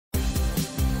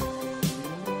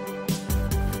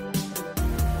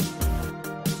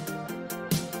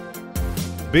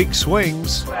big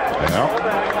swings. Well,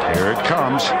 here it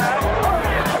comes.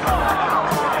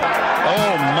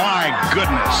 Oh, my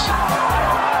goodness.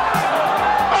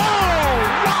 Oh,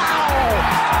 wow!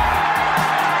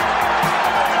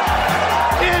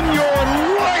 In your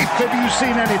life have you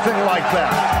seen anything like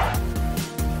that?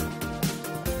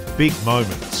 Big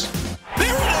moments. There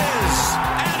it is!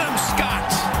 Adam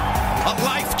Scott, a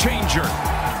life changer.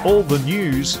 All the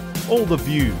news, all the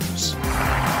views.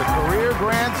 The career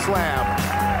grand slam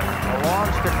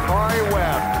belongs to Corey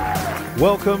Webb.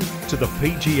 Welcome to the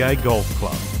PGA Golf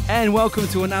Club. And welcome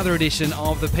to another edition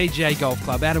of the PGA Golf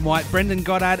Club. Adam White, Brendan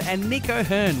Goddard and Nick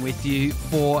O'Hearn with you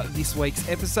for this week's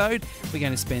episode. We're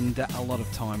going to spend a lot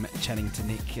of time chatting to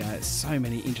Nick. So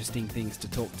many interesting things to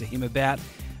talk to him about.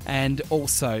 And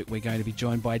also we're going to be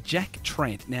joined by Jack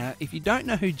Trent. Now, if you don't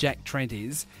know who Jack Trent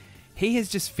is, he has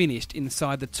just finished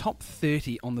inside the top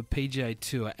 30 on the PGA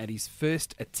Tour at his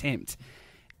first attempt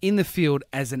in the field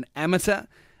as an amateur.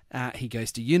 He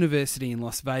goes to university in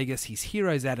Las Vegas. His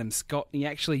hero's Adam Scott, and he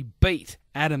actually beat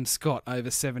Adam Scott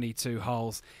over 72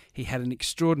 holes. He had an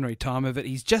extraordinary time of it.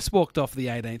 He's just walked off the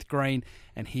 18th green,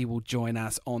 and he will join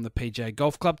us on the PGA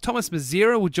Golf Club. Tomas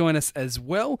Mezera will join us as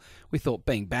well. We thought,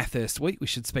 being Bathurst week, we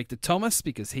should speak to Tomas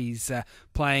because he's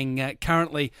playing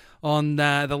currently on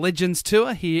the Legends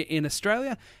Tour here in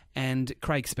Australia. And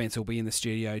Craig Spencer will be in the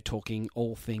studio talking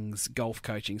all things golf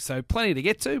coaching. So plenty to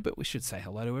get to, but we should say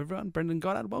hello to everyone. Brendan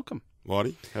Goddard, welcome.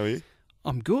 Whitey, how are you?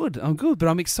 I'm good, but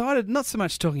I'm excited, not so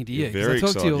much talking to you, because I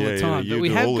talk to you all the time. Yeah, but we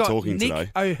do have all the got talking Nick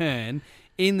today. O'Hearn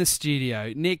in the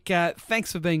studio. Nick,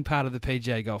 thanks for being part of the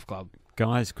PGA Golf Club.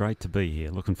 Guys, great to be here.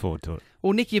 Looking forward to it.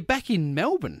 Well, Nick, you're back in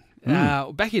Melbourne,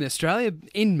 back in Australia,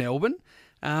 in Melbourne.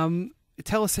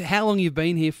 Tell us how long you've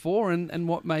been here for and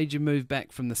what made you move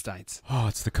back from the States. Oh,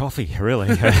 it's the coffee, really.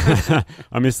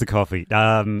 I miss the coffee.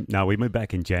 No, we moved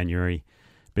back in January.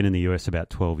 Been in the US about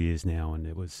 12 years now, and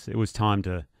it was time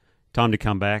to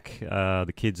come back.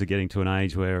 The kids are getting to an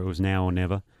age where it was now or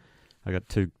never. I got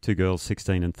two girls,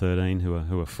 16 and 13,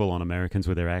 who are full-on Americans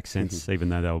with their accents, even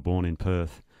though they were born in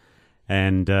Perth.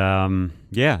 And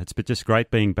it's been just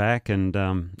great being back, and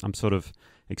I'm sort of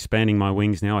expanding my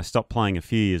wings now. I stopped playing a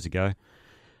few years ago,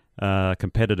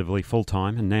 competitively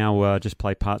full-time, and now just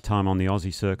play part-time on the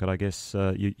Aussie circuit, I guess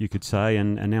you could say.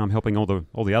 And now I'm helping all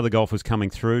the other golfers coming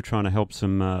through, trying to help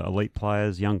some elite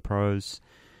players, young pros.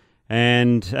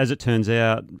 And as it turns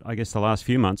out, I guess the last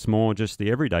few months, more just the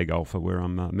everyday golfer, where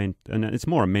I'm and it's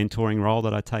more a mentoring role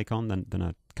that I take on than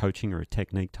a coaching or a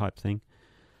technique type thing.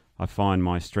 I find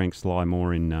my strengths lie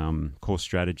more in course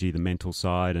strategy, the mental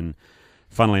side, and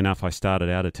funnily enough, I started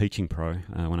out a teaching pro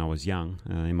when I was young.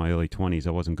 In my early 20s, I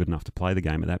wasn't good enough to play the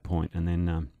game at that point, and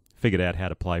then figured out how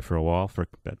to play for a while, for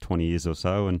about 20 years or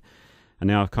so, and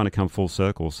now I've kind of come full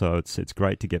circle. So it's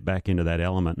great to get back into that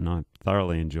element, and I'm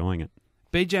thoroughly enjoying it.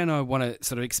 BJ and I want to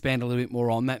sort of expand a little bit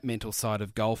more on that mental side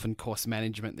of golf and course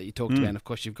management that you talked about. And of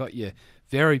course, you've got your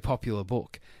very popular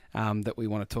book that we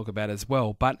want to talk about as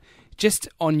well. But just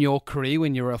on your career,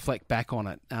 when you reflect back on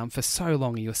it, for so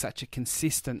long you were such a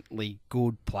consistently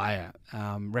good player,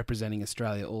 representing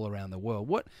Australia all around the world.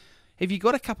 What have you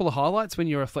got a couple of highlights when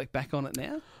you reflect back on it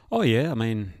now? Oh, yeah. I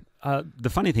mean, the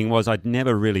funny thing was I'd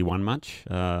never really won much.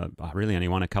 I really only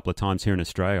won a couple of times here in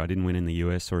Australia. I didn't win in the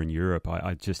US or in Europe.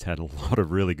 I just had a lot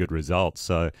of really good results.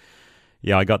 So,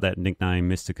 yeah, I got that nickname,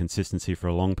 Mr. Consistency, for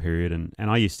a long period. And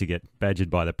I used to get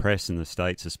badgered by the press in the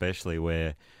States especially,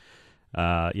 where,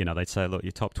 they'd say, look,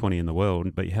 you're top 20 in the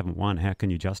world, but you haven't won. How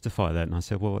can you justify that? And I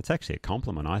said, well, it's actually a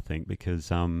compliment, I think,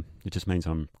 because it just means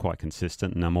I'm quite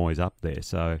consistent and I'm always up there.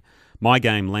 So my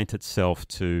game lent itself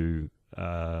to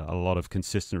a lot of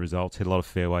consistent results, hit a lot of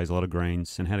fairways, a lot of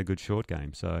greens, and had a good short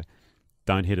game. So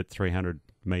don't hit it 300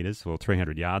 metres, or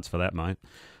 300 yards for that, mate.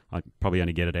 I probably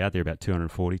only get it out there about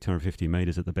 240, 250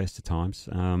 metres at the best of times.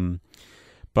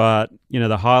 But,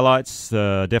 the highlights,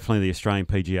 definitely the Australian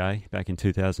PGA back in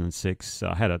 2006.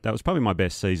 That was probably my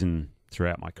best season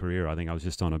throughout my career. I think I was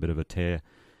just on a bit of a tear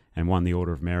and won the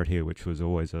Order of Merit here, which was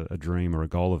always a dream or a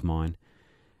goal of mine.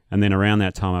 And then around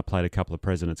that time, I played a couple of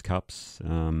President's Cups,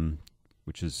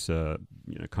 which is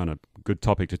kind of good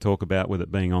topic to talk about with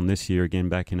it being on this year again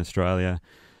back in Australia,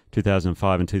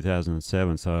 2005 and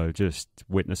 2007. So just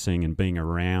witnessing and being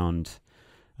around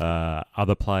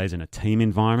other players in a team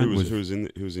environment. Who was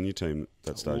in your team at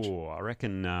that stage? Oh, I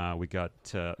reckon we got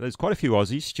there's quite a few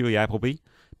Aussies: Stewie Appleby,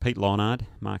 Pete Lonard,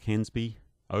 Mark Hensby,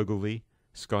 Ogilvy,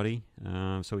 Scotty.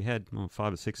 So we had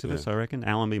 5 or 6 of us, I reckon.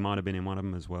 Allenby might have been in one of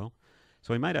them as well.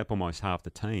 So we made up almost half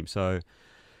the team. So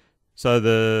So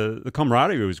the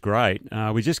camaraderie was great.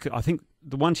 I think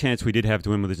the one chance we did have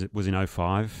to win was in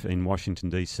 2005 in Washington,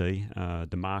 D.C.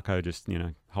 DeMarco just,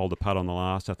 hold a putt on the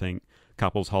last, I think.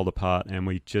 Couples hold a putt, and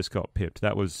we just got pipped.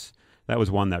 That was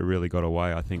one that really got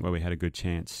away, I think, where we had a good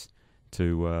chance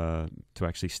to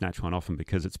actually snatch one off them,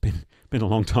 because it's been a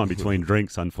long time between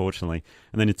drinks, unfortunately.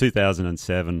 And then in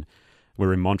 2007, we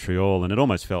were in Montreal, and it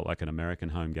almost felt like an American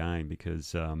home game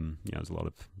because there's a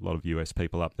lot of US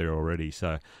people up there already.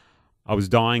 So I was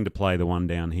dying to play the one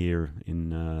down here in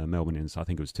Melbourne. I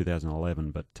think it was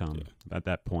 2011, but at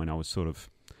that point I was sort of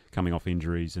coming off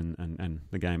injuries, and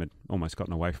the game had almost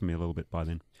gotten away from me a little bit by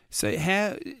then. So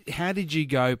how did you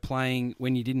go playing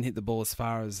when you didn't hit the ball as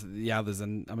far as the others?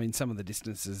 And I mean, some of the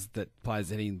distances that players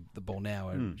are hitting the ball now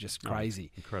are just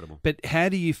crazy. Incredible. But how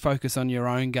do you focus on your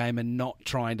own game and not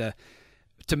trying to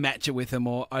match it with them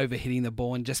or over hitting the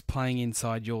ball and just playing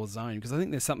inside your zone? Because I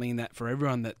think there's something in that for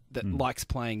everyone that likes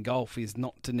playing golf, is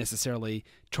not to necessarily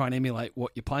try and emulate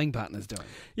what your playing partner's doing.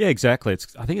 Yeah, exactly.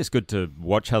 I think it's good to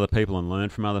watch other people and learn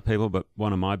from other people, but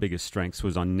one of my biggest strengths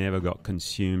was I never got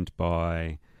consumed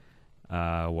by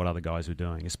what other guys were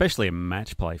doing, especially in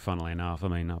match play, funnily enough. I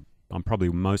mean, I'm probably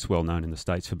most well known in the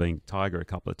States for being Tiger a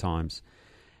couple of times,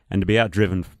 and to be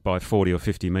outdriven by 40 or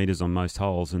 50 metres on most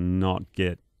holes and not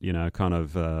get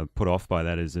put off by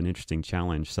that is an interesting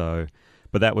challenge. So,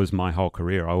 but that was my whole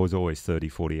career. I was always 30,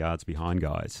 40 yards behind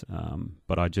guys.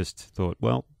 But I just thought,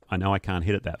 well, I know I can't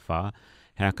hit it that far.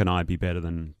 How can I be better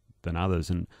than others?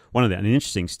 And an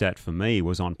interesting stat for me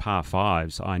was on par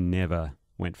fives, I never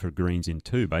went for greens in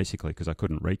 2, basically, because I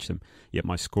couldn't reach them. Yet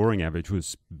my scoring average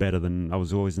was better than, I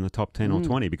was always in the top 10 or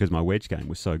 20 because my wedge game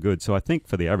was so good. So I think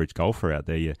for the average golfer out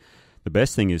there, the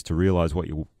best thing is to realise what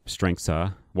your strengths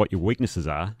are, what your weaknesses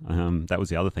are. That was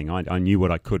the other thing. I knew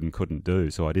what I could and couldn't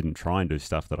do, so I didn't try and do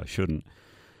stuff that I shouldn't,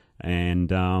 and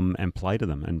play to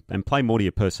them and play more to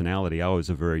your personality. I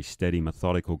was a very steady,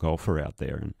 methodical golfer out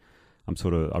there, and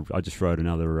I just wrote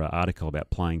another article about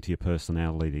playing to your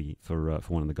personality for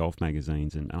one of the golf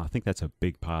magazines, and I think that's a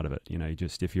big part of it.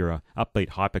 Just if you're a upbeat,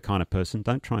 hyper kind of person,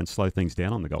 don't try and slow things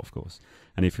down on the golf course,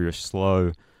 and if you're a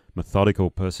slow, methodical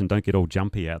person, don't get all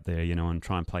jumpy out there, and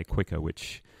try and play quicker,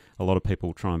 which a lot of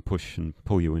people try and push and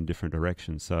pull you in different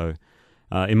directions. So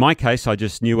in my case, I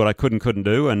just knew what I could and couldn't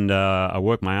do, and I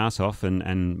worked my ass off,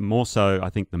 and more so, I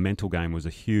think the mental game was a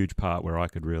huge part where I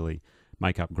could really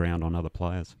make up ground on other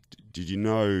players. Did you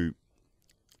know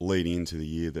leading into the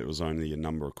year that it was only a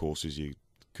number of courses you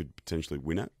could potentially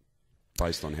win at,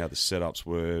 based on how the setups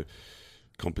were,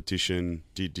 competition?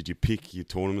 Did you pick your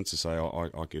tournaments to say,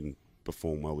 I can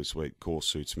perform well this week, course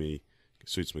suits my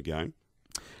game?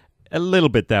 A little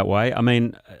bit that way. I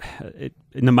mean,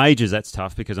 in the majors, that's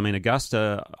tough because, I mean,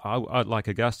 Augusta, I like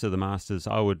Augusta, the Masters,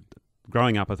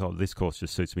 growing up, I thought this course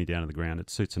just suits me down to the ground. It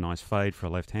suits a nice fade for a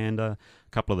left-hander.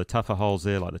 A couple of the tougher holes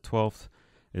there, like the 12th,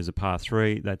 is a par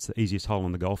 3. That's the easiest hole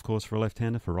on the golf course for a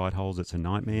left-hander. For right holes, it's a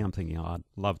nightmare. I'm thinking, I'd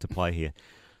love to play here.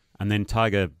 And then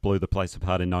Tiger blew the place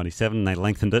apart in 97, and they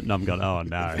lengthened it, and I'm going, oh,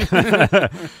 no.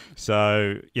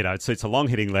 So, it suits a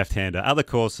long-hitting left-hander. Other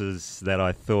courses that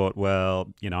I thought, well,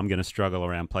 I'm going to struggle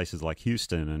around places like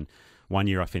Houston, and one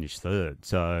year I finished 3rd.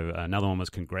 So another one was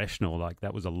Congressional. Like,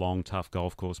 that was a long, tough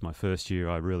golf course. My first year,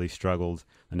 I really struggled.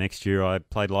 The next year, I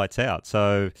played lights out.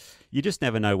 So you just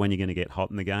never know when you're going to get hot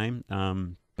in the game.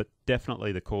 But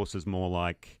definitely the course is more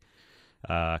like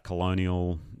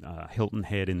Colonial, Hilton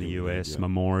Head in the US,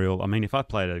 Memorial. I mean, if I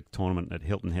played a tournament at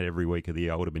Hilton Head every week of the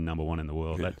year, I would have been number 1 in the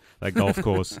world. Yeah. That golf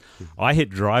course, I hit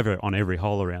driver on every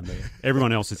hole around there.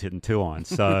 Everyone else is hitting 2-irons.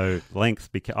 So length,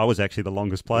 I was actually the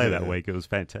longest player that week. It was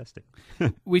fantastic.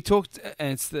 We talked,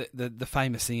 and it's the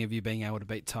famous thing of you being able to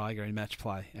beat Tiger in match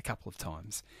play a couple of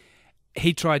times.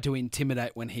 He tried to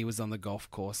intimidate when he was on the golf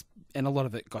course, and a lot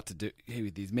of it got to do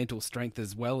with his mental strength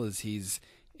as well as his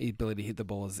ability to hit the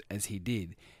ball as he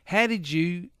did. How did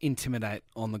you intimidate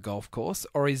on the golf course,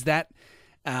 or is that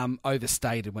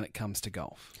overstated when it comes to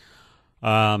golf?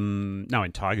 No,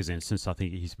 in Tiger's instance, I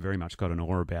think he's very much got an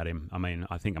aura about him. I mean,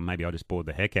 I think maybe I just bored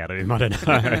the heck out of him. I don't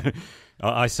know.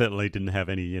 I certainly didn't have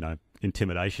any,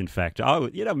 intimidation factor.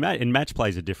 In match play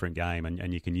is a different game,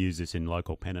 and you can use this in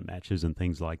local pennant matches and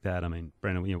things like that. I mean,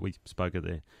 Brendan, we spoke at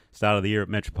the start of the year at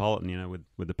Metropolitan,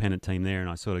 with the pennant team there, and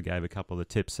I sort of gave a couple of the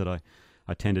tips that I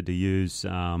tended to use.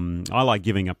 I like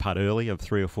giving a putt early of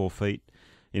 3 or 4 feet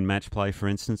in match play, for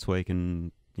instance, where you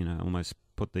can, almost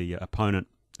put the opponent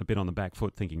a bit on the back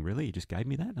foot, thinking, really, you just gave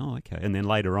me that? Oh, okay. And then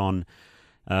later on,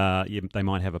 they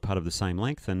might have a putt of the same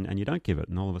length, and you don't give it,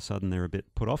 and all of a sudden they're a bit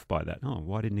put off by that. Oh,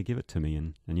 why didn't you give it to me?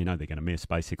 And they're going to miss,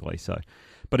 basically. So,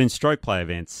 but in stroke play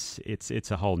events,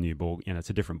 it's a whole new ball. It's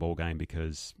a different ball game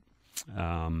because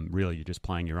really you're just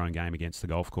playing your own game against the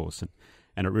golf course,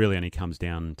 and it really only comes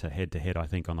down to head-to-head, I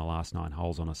think, on the last 9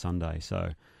 holes on a Sunday.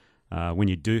 So when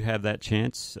you do have that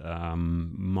chance,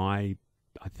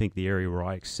 I think the area where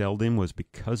I excelled in was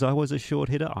because I was a short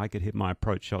hitter, I could hit my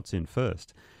approach shots in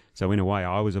first. So in a way,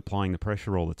 I was applying the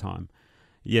pressure all the time.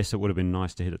 Yes, it would have been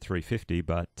nice to hit at 350,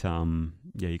 but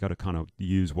you got to kind of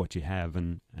use what you have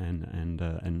and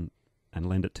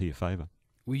lend it to your favour.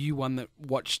 Were you one that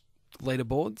watched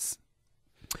leaderboards?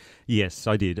 Yes,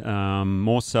 I did.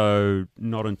 More so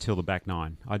not until the back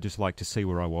 9. I just like to see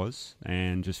where I was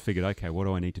and just figured, okay, what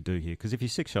do I need to do here? Because if you're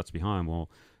 6 shots behind, well,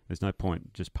 there's no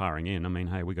point just parring in. I mean,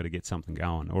 hey, we got to get something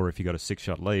going. Or if you got a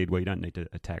 6-shot lead, well, you don't need to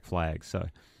attack flags. So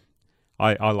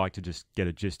I like to just get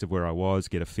a gist of where I was,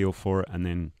 get a feel for it, and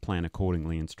then plan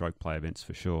accordingly in stroke play events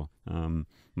for sure. And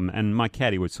my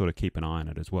caddy would sort of keep an eye on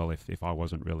it as well if I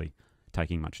wasn't really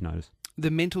taking much notice.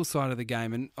 The mental side of the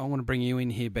game, and I want to bring you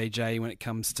in here, BJ, when it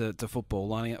comes to football,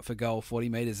 lining up for goal 40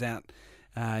 metres out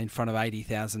in front of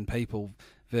 80,000 people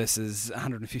versus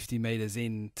 150 metres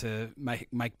in to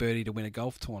make birdie to win a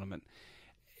golf tournament.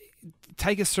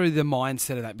 Take us through the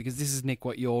mindset of that, because this is, Nick,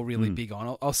 what you're really big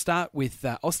on. I'll start with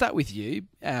you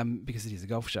because it is a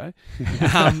golf show.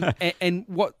 And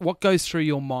what goes through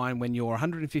your mind when you're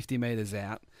 150 metres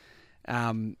out?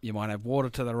 You might have water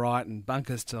to the right and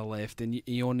bunkers to the left, and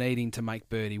you're needing to make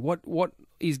birdie. What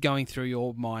is going through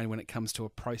your mind when it comes to a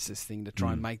process thing to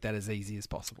try and make that as easy as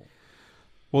possible?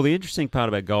 Well, the interesting part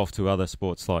about golf to other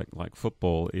sports like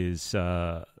football is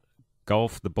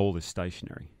golf, the ball is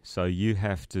stationary. So you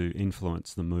have to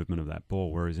influence the movement of that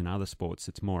ball, whereas in other sports,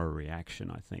 it's more a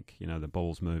reaction, I think. You know, the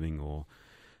ball's moving, or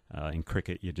in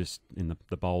cricket, you're just, in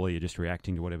the bowler, you're just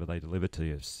reacting to whatever they deliver to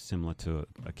you, similar to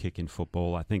a kick in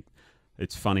football. I think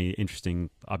it's funny,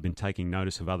 interesting. I've been taking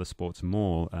notice of other sports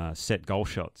more. Set goal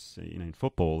shots, in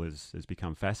football has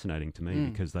become fascinating to me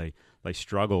because they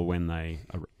struggle when they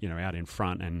are, out in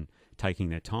front and taking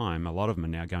their time. A lot of them are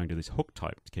now going to this hook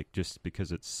type kick just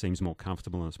because it seems more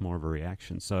comfortable and it's more of a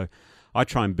reaction. So I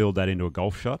try and build that into a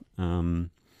golf shot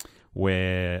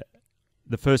where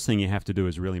the first thing you have to do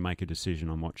is really make a decision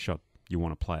on what shot you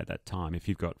want to play at that time. If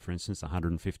you've got, for instance,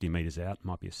 150 metres out, it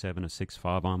might be a 7, a 6,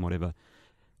 5 iron,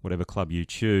 whatever club you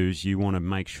choose, you want to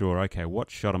make sure, okay, what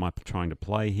shot am I trying to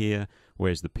play here?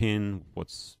 Where's the pin?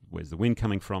 Where's the wind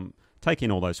coming from? Take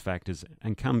in all those factors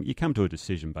and you come to a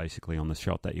decision basically on the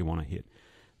shot that you want to hit.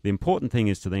 The important thing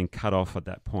is to then cut off at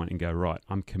that point and go, right,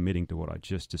 I'm committing to what I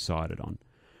just decided on.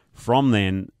 From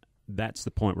then, that's the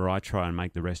point where I try and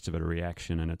make the rest of it a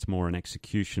reaction, and it's more an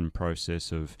execution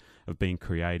process of being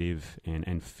creative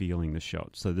and feeling the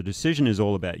shot. So the decision is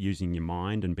all about using your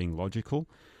mind and being logical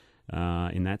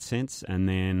in that sense, and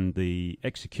then the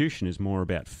execution is more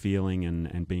about feeling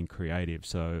and being creative.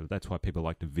 So that's why people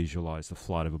like to visualize the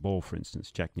flight of a ball, for instance.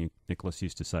 Jack Nicklaus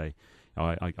used to say,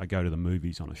 I go to the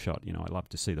movies on a shot. I love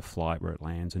to see the flight, where it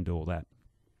lands and do all that.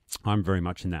 I'm very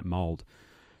much in that mold.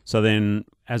 So then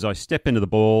as I step into the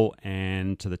ball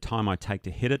and to the time I take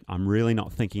to hit it, I'm really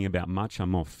not thinking about much. I'm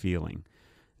more feeling.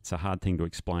 It's a hard thing to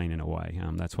explain in a way.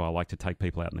 That's why I like to take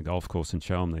people out on the golf course and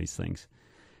show them these things.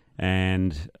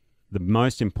 And the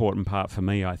most important part for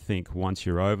me, I think, once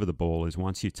you're over the ball is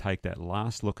once you take that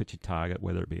last look at your target,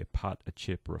 whether it be a putt, a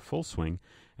chip, or a full swing,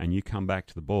 and you come back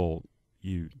to the ball,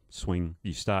 you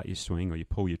start your swing or you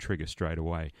pull your trigger straight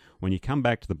away. When you come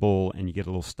back to the ball and you get a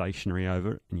little stationary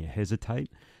over it and you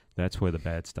hesitate, that's where the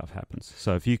bad stuff happens.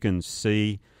 So if you can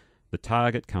see the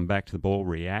target, come back to the ball,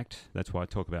 react, that's why I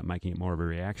talk about making it more of a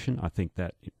reaction. I think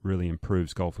that it really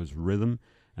improves golfers' rhythm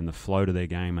and the flow to their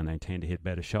game, and they tend to hit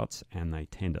better shots and they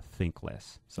tend to think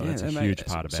less. So that's a huge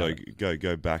part about it. So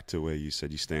go back to where you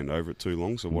said you stand over it too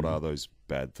long. So what are those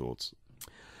bad thoughts?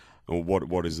 Or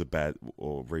what is the bad,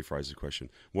 or rephrase the question,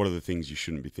 what are the things you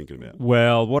shouldn't be thinking about?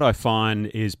 Well, what I find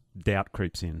is doubt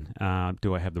creeps in.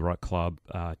 Do I have the right club?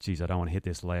 Geez, I don't want to hit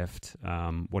this left.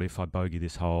 What if I bogey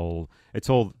this hole? It's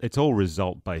all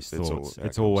result-based thoughts.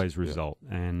 It's always result.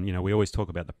 Yeah. And, we always talk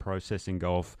about the process in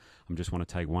golf. I just want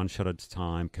to take one shot at a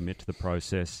time, commit to the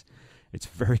process. It's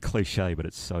very cliche, but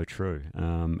it's so true.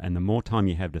 And the more time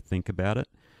you have to think about it,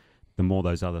 the more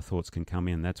those other thoughts can come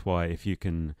in. That's why if you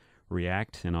can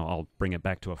react, and I'll bring it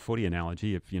back to a footy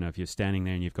analogy. If you're standing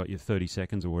there and you've got your 30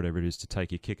 seconds or whatever it is to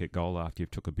take your kick at goal after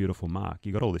you've took a beautiful mark,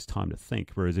 you've got all this time to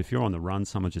think. Whereas if you're on the run,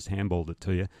 someone just handballed it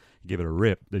to you, you give it a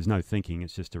rip, there's no thinking,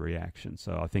 it's just a reaction.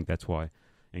 So I think that's why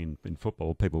in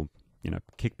football people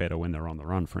kick better when they're on the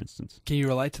run, for instance. Can you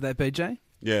relate to that, BJ?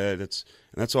 Yeah, that's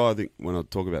why I think when I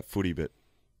talk about footy, but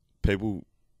people,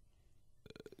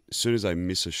 as soon as they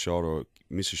miss a shot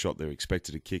they're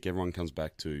expected to kick, everyone comes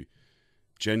back to,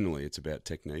 generally it's about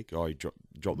technique. Oh, you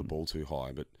drop the ball too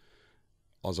high. But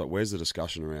I was like, where's the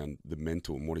discussion around the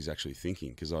mental and what he's actually thinking?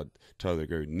 Because I totally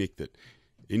agree with Nick that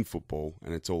in football,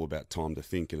 and it's all about time to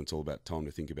think, and it's all about time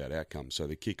to think about outcomes. So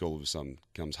the kick all of a sudden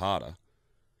comes harder,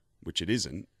 which it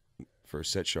isn't for a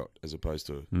set shot as opposed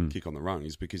to a kick on the rung,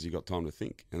 is because you got time to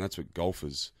think. And that's what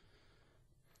golfers,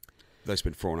 they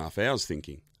spend 4.5 hours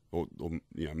thinking, or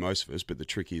most of us, but the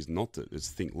trick is not to, it's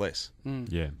think less.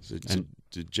 Yeah. So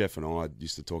Jeff and I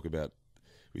used to talk about,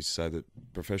 we used to say that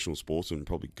professional sportsmen,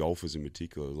 probably golfers in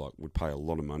particular, would pay a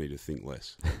lot of money to think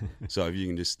less. So if you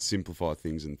can just simplify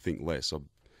things and think less,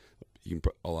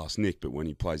 I'll ask Nick, but when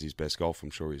he plays his best golf,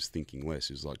 I'm sure he's thinking less.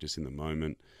 He's just in the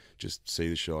moment, just see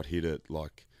the shot, hit it.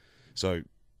 So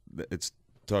it's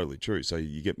totally true. So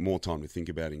you get more time to think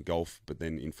about in golf, but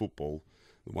then in football,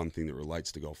 the one thing that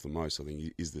relates to golf the most, I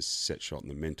think, is the set shot and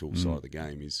the mental side of the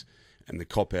game. And the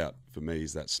cop out for me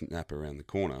is that snap around the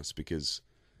corner. It's because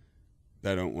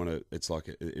they don't want to. It's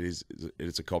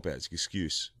it's a cop out. It's an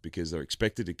excuse because they're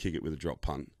expected to kick it with a drop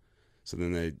punt. So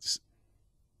then as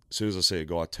soon as I see a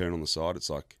guy turn on the side,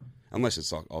 it's unless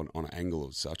it's on an angle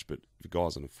or such, but if a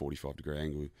guy's on a 45-degree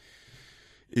angle,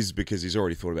 is because he's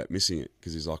already thought about missing it,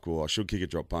 because he's like, well, I should kick a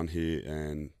drop punt here,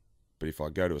 but if I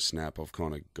go to a snap, I've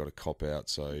kind of got a cop out,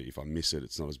 so if I miss it,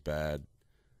 it's not as bad.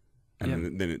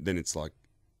 And then it's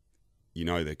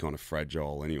they're kind of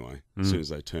fragile anyway, as soon as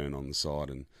they turn on the side.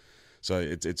 And so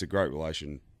it's a great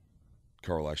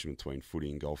correlation between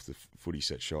footy and golf, the footy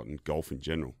set shot and golf in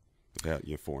general, about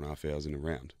 4.5 hours in a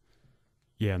round.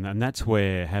 Yeah, and that's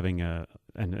where having and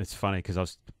it's funny because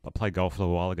I played golf a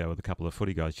little while ago with a couple of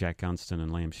footy guys, Jack Gunston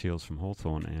and Liam Shields from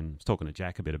Hawthorn, and I was talking to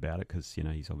Jack a bit about it because,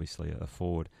 he's obviously a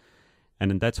forward.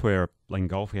 And that's where in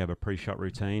golf we have a pre-shot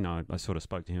routine. I sort of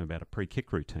spoke to him about a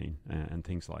pre-kick routine and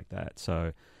things like that.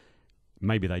 So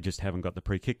maybe they just haven't got the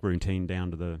pre-kick routine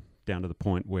down to the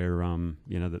point where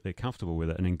that they're comfortable with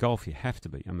it. And in golf you have to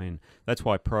be. I mean, that's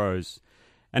why pros.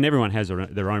 And everyone has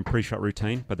their own pre-shot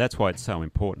routine, but that's why it's so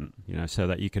important, so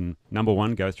that you can, number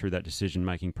one, go through that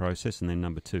decision-making process, and then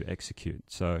number two, execute.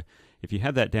 So if you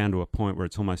have that down to a point where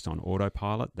it's almost on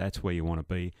autopilot, that's where you want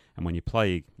to be. And when you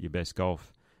play your best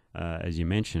golf, as you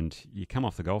mentioned, you come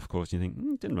off the golf course and you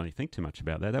think, didn't really think too much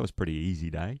about that. That was a pretty easy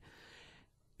day.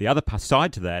 The other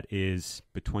side to that is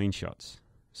between shots.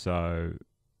 So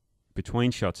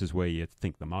between shots is where you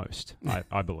think the most,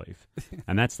 I believe.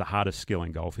 And that's the hardest skill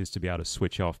in golf, is to be able to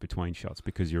switch off between shots,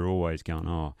 because you're always going,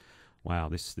 oh, wow,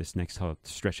 this next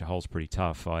stretch of hole's pretty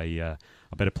tough. I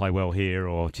better play well here,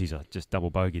 or, geez, I just double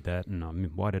bogeyed that,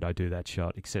 and why did I do that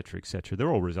shot, etc., etc.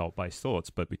 They're all result-based thoughts,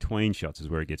 but between shots is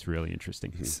where it gets really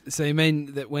interesting. So you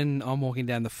mean that when I'm walking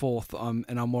down the fourth and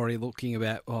I'm already looking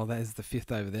about, there's the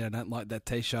fifth over there, I don't like that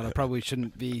tee shot, I probably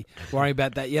shouldn't be worrying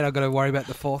about that yet, I've got to worry about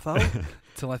the fourth hole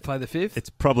till I play the fifth? It's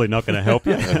probably not going to help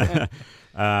you.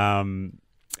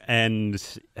 And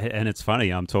it's funny,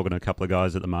 I'm talking to a couple of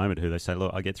guys at the moment who they say,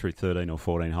 look, I get through 13 or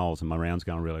 14 holes and my round's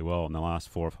going really well. In the last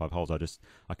 4 or 5 holes,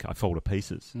 I fall to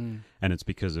pieces. And it's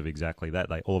because of exactly that.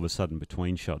 They all of a sudden,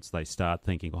 between shots, they start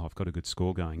thinking, I've got a good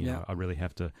score going. You know, I really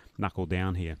have to knuckle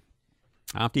down here.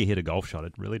 After you hit a golf shot,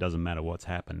 it really doesn't matter what's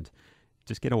happened.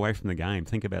 Just get away from the game.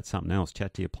 Think about something else.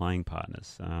 Chat to your playing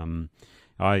partners.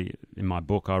 In my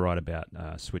book, I write about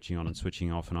switching on and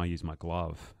switching off, and I use my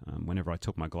glove. Whenever I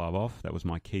took my glove off, that was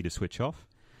my key to switch off.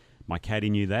 My caddy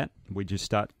knew that. We'd just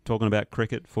start talking about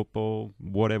cricket, football,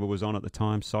 whatever was on at the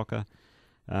time, soccer.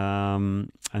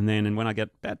 And when I get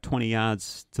about 20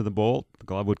 yards to the ball, the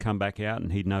glove would come back out,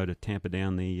 and he'd know to tamper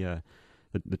down the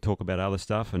talk about other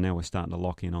stuff, and now we're starting to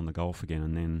lock in on the golf again.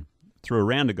 And then through a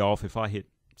round of golf, if I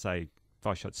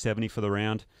shot 70 for the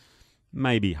round,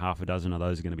 maybe half a dozen of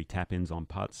those are going to be tap-ins on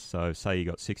putts. So say you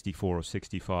got 64 or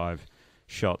 65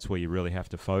 shots where you really have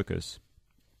to focus.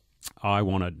 I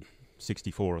wanted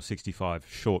 64 or 65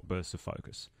 short bursts of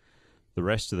focus. The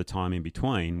rest of the time in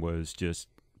between was just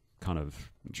kind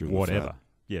of whatever.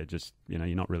 Yeah, just, you're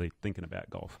not really thinking about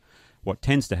golf. What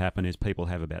tends to happen is people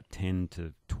have about 10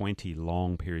 to 20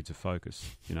 long periods of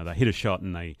focus. They hit a shot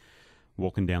and they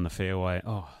walking down the fairway,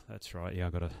 oh, that's right,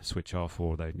 I've got to switch off,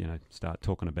 or they, start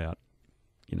talking about,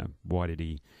 why did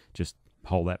he just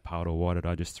hole that putt, or why did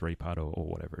I just 3-putt, or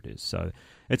whatever it is. So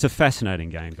it's a fascinating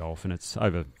game, golf, and it's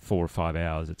over 4 or 5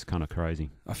 hours. It's kind of crazy.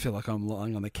 I feel like I'm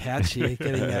lying on the couch here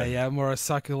getting a more a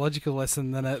psychological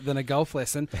lesson than a golf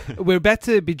lesson. We're about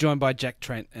to be joined by Jack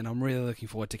Trent, and I'm really looking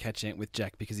forward to catching up with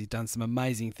Jack because he's done some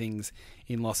amazing things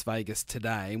in Las Vegas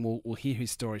today, and we'll hear his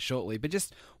story shortly. But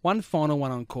just one final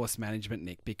one on course management,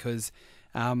 Nick, because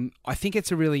I think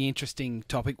it's a really interesting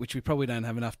topic, which we probably don't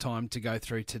have enough time to go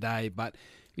through today. But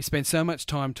We spend so much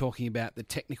time talking about the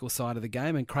technical side of the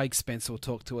game, and Craig Spencer will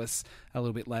talk to us a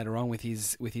little bit later on with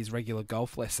his regular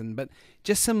golf lesson. But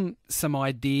just some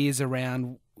ideas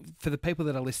around for the people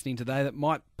that are listening today that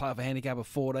might have a handicap of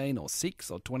 14 or 6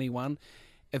 or 21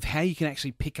 of how you can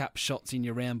actually pick up shots in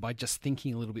your round by just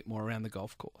thinking a little bit more around the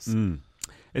golf course. And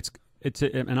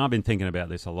I've been thinking about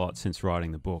this a lot since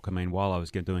writing the book. I mean, while I was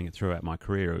doing it throughout my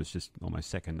career, it was just almost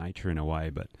second nature in a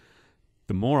way. But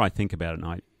the more I think about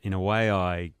it, in a way,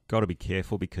 I got to be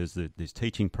careful because there's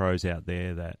teaching pros out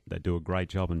there that do a great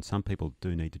job, and some people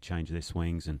do need to change their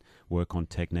swings and work on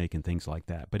technique and things like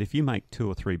that. But if you make 2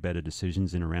 or 3 better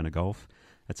decisions in a round of golf,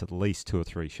 that's at least 2 or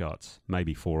 3 shots,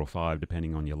 maybe 4 or 5,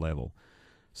 depending on your level.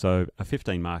 So a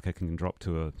 15 marker can drop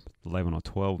to a 11 or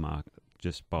 12 mark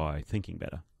just by thinking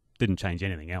better. Didn't change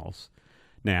anything else.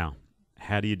 Now,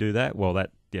 how do you do that? Well,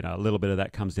 that a little bit of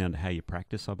that comes down to how you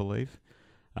practice, I believe.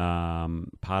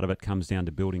 Part of it comes down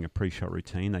to building a pre-shot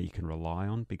routine that you can rely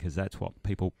on, because that's what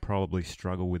people probably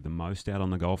struggle with the most out on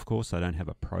the golf course. They don't have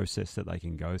a process that they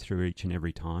can go through each and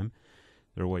every time.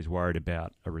 They're always worried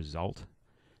about a result.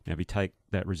 Now, if you take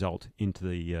that result into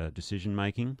the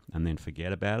decision-making and then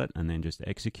forget about it and then just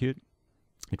execute,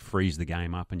 it frees the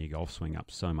game up and your golf swing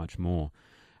up so much more.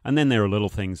 And then there are little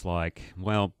things like,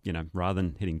 well, rather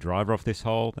than hitting driver off this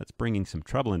hole, that's bringing some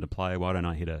trouble into play. Why don't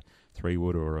I hit a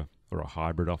 3-wood or a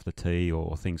hybrid off the tee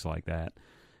or things like that?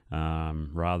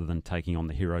 Rather than taking on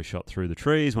the hero shot through the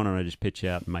trees, why don't I just pitch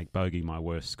out and make bogey my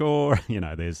worst score?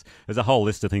 There's a whole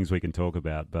list of things we can talk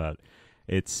about, but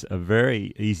it's a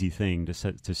very easy thing to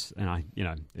set. It's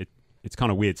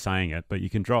kind of weird saying it, but you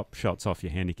can drop shots off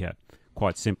your handicap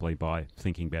quite simply by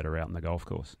thinking better out in the golf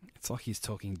course. It's like he's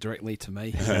talking directly to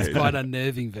me. It's quite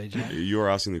unnerving, VJ. You're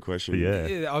asking the question.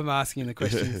 Yeah, I'm asking the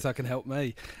question so it can help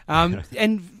me.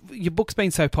 And your book's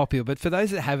been so popular, but for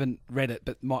those that haven't read it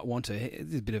but might want to,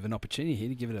 there's a bit of an opportunity here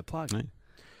to give it a plug.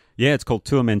 Yeah, it's called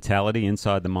Tour Mentality,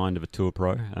 Inside the Mind of a Tour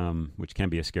Pro, which can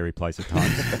be a scary place at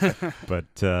times. But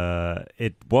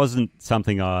it wasn't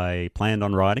something I planned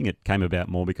on writing. It came about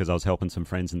more because I was helping some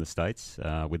friends in the States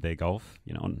with their golf,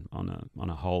 on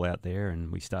a hole out there, and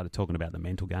we started talking about the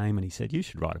mental game, and he said, you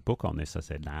should write a book on this. I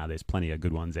said, nah, there's plenty of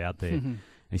good ones out there. And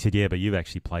he said, yeah, but you've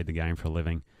actually played the game for a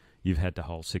living. You've had to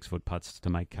hole 6-foot putts to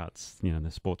make cuts.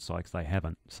 The sports psychs, they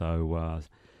haven't. So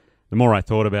the more I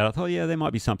thought about it, I thought, yeah, there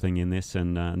might be something in this,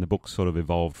 and the book sort of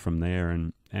evolved from there,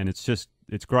 and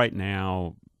it's great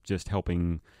now, just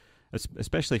helping,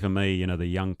 especially for me, the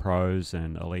young pros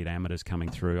and elite amateurs coming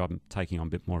through. I'm taking on a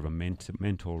bit more of a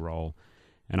mentor role,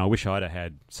 and I wish I'd have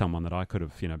had someone that I could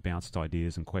have, bounced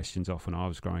ideas and questions off when I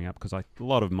was growing up, because a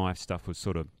lot of my stuff was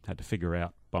sort of had to figure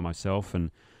out by myself,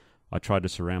 and I tried to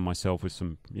surround myself with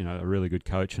some, a really good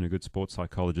coach and a good sports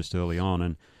psychologist early on,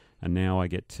 and now I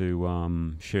get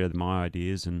to share my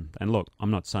ideas. And look,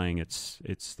 I'm not saying it's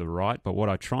the right, but what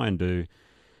I try and do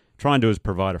is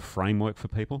provide a framework for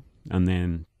people, and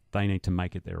then they need to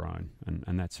make it their own.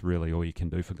 And that's really all you can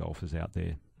do for golfers out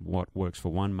there. What works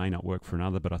for one may not work for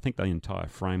another, but I think the entire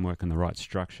framework and the right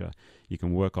structure, you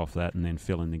can work off that and then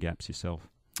fill in the gaps yourself.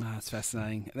 It's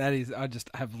fascinating. I just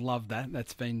have loved that.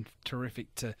 That's been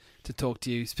terrific to talk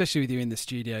to you, especially with you in the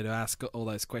studio to ask all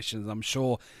those questions. I'm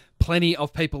sure plenty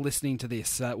of people listening to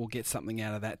this will get something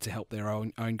out of that to help their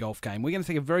own golf game. We're going to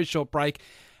take a very short break,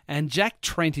 and Jack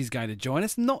Trent is going to join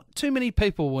us. Not too many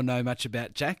people will know much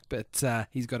about Jack, but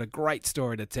he's got a great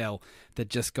story to tell that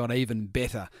just got even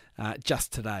better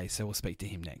just today. So we'll speak to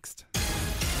him next.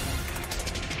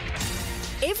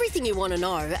 Everything you want to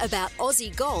know about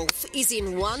Aussie golf is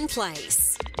in one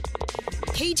place.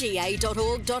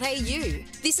 PGA.org.au.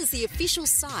 This is the official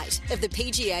site of the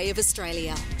PGA of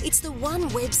Australia. It's the one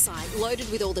website loaded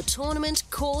with all the tournament,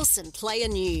 course and player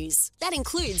news. That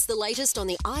includes the latest on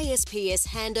the ISPS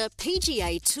Hander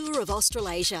PGA Tour of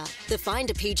Australasia. The Find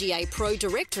a PGA Pro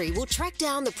directory will track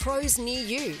down the pros near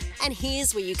you. And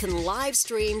here's where you can live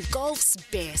stream golf's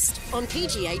best on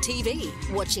PGA TV,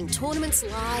 watching tournaments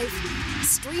live,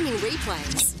 streaming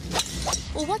replays,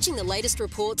 or watching the latest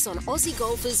reports on Aussie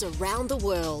golfers around the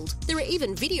world. There are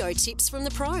even video tips from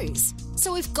the pros.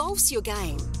 So if golf's your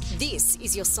game, this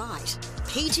is your site,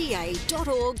 pga.org.au,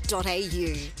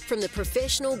 from the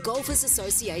Professional Golfers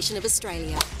Association of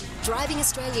Australia, driving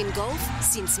Australian golf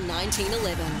since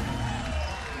 1911.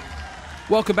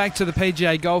 Welcome back to the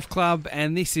PGA Golf Club,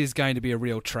 and this is going to be a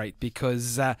real treat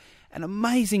because an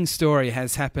amazing story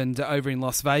has happened over in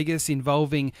Las Vegas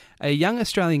involving a young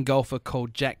Australian golfer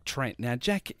called Jack Trent. Now,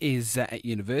 Jack is at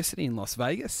university in Las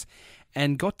Vegas,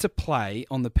 and got to play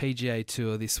on the PGA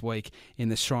Tour this week in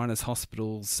the Shriners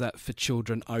Hospitals for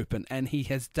Children Open, and he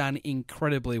has done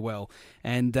incredibly well.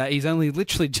 And he's only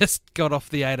literally just got off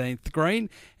the 18th green,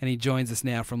 and he joins us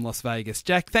now from Las Vegas.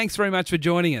 Jack, thanks very much for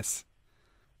joining us.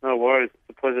 No worries.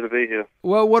 It's a pleasure to be here.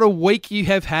 Well, what a week you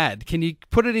have had. Can you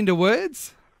put it into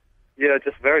words? Yeah,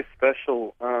 just very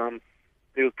special.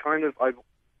 It was kind of, I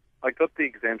got the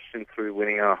exemption through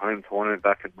winning our home tournament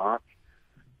back in March.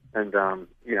 And, I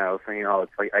was thinking,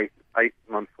 it's like eight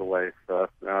months away, so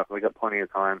we got plenty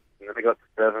of time. And then we got to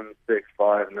 7, 6,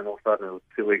 5, and then all of a sudden it was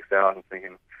 2 weeks out, and I'm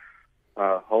thinking,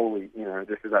 holy,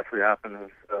 this is actually happening.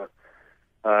 So,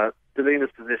 to be in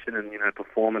this position and,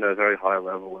 perform at a very high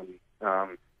level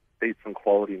and beat some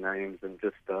quality names and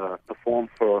just perform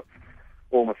for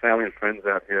all my family and friends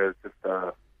out here is just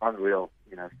unreal.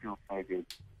 Feels so good.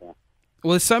 Yeah.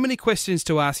 Well, there's so many questions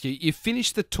to ask you. You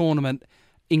finished the tournament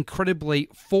incredibly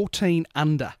 14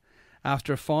 under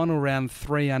after a final round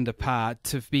 3 under par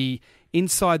to be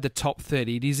inside the top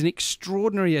 30. It is an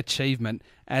extraordinary achievement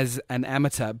as an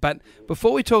amateur. But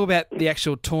before we talk about the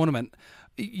actual tournament,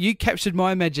 you captured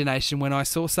my imagination when I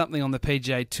saw something on the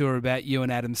PGA Tour about you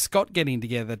and Adam Scott getting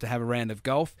together to have a round of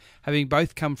golf, having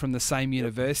both come from the same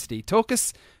university. Talk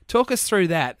us through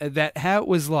that how it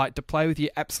was like to play with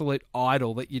your absolute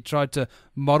idol that you tried to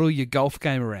model your golf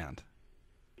game around.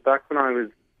 Back when I was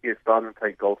starting to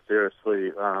take golf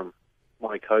seriously,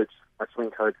 my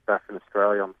swing coach back in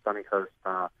Australia on the Sunny Coast,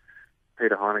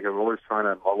 Peter Heinegger, we're always trying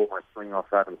to model my swing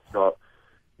off Adam Scott.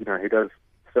 He does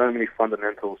so many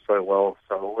fundamentals so well,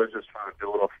 so we're just trying to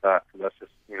build off that, because that's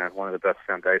just, one of the best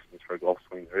foundations for a golf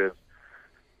swing there is.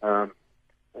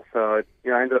 So,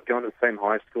 I ended up going to the same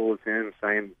high school as him,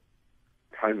 same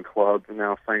home club, and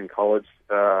now same college.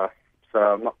 So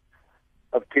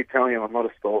I keep telling him I'm not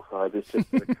a stalker, it's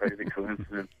just a crazy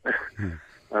coincidence.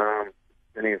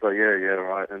 And he's like, yeah,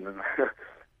 right. And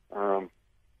then,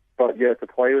 but yeah, to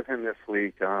play with him this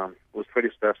week was pretty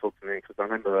special to me, because I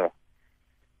remember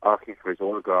asking for his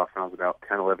autograph when I was about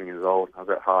 10, 11 years old. I was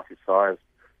about half his size.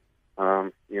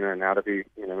 Now to be,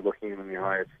 looking him in the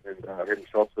eyes and hitting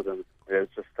shots with him,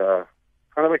 it's just kind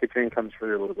of like a dream come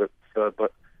true a little bit. So,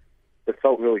 but it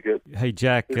felt really good. Hey,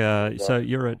 Jack, so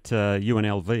you're at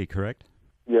UNLV, correct?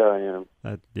 Yeah, I am.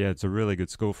 Yeah, it's a really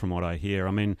good school from what I hear.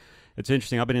 I mean, it's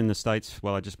interesting. I've been in the States,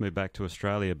 I just moved back to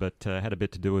Australia, but had a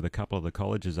bit to do with a couple of the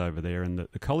colleges over there. And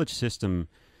the college system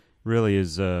really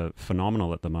is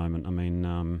phenomenal at the moment. I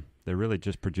mean, they're really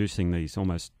just producing these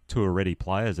almost tour-ready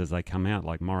players as they come out,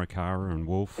 like Morikawa and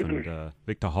Wolf and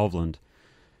Victor Hovland.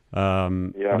 I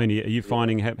mean, are you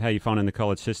finding how you finding the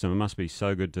college system? It must be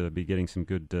so good to be getting some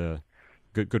good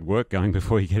work going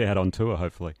before you get out on tour,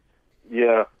 hopefully.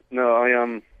 Yeah,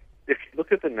 no, if you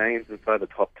look at the names inside the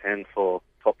top 10,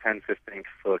 15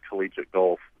 for collegiate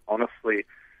golf, honestly,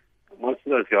 most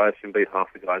of those guys can beat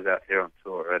half the guys out here on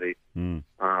tour already.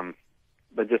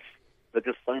 They're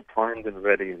just so primed and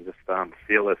ready and just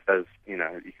fearless, as you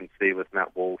can see with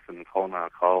Matt Wolf and Colin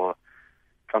Morikawa,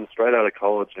 come straight out of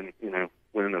college and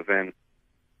win an event.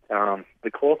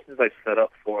 The courses they set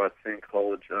up for us in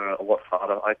college are a lot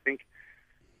harder. I think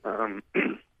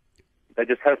they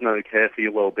just have no care for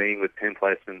your well-being with pin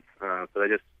placements, so they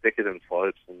just stick it in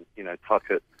slopes and tuck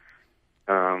it.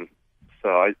 So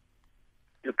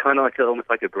it's kind of almost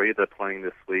like a breather playing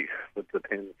this week with the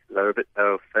pins. They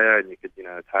were fair, and you could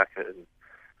attack it and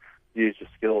use your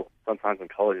skill. Sometimes in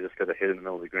college you just got to hit in the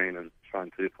middle of the green and try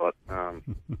and two-putt.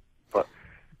 But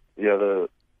the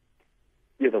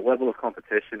level of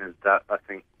competition is that, I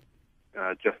think,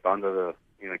 just under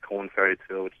the Corn Ferry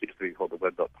Tour, which used to be called the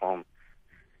Web.com.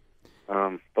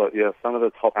 But yeah, some of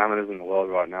the top amateurs in the world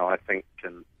right now, I think,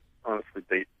 can honestly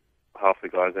beat half the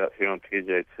guys out here on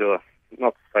PGA Tour.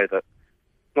 Not to say that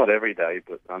not every day,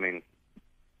 but I mean,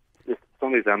 if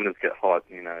some of these amateurs get hot,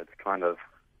 it's kind of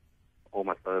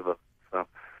almost over. So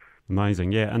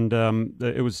amazing, yeah. And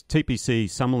it was TPC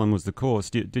Summerlin was the course.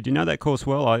 Did you know that course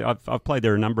well? I've played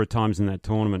there a number of times in that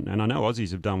tournament, and I know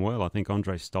Aussies have done well. I think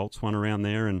Andre Stoltz won around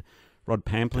there, and Rod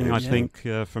Pampling, I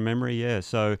think, from memory. Yeah,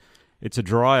 so it's a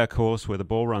drier course where the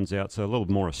ball runs out, so a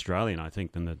little more Australian, I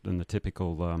think, than the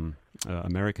typical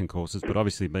American courses. But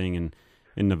obviously, being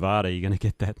in Nevada, you're going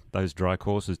to get those dry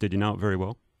courses. Did you know it very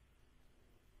well?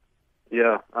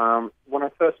 Yeah. When I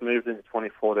first moved in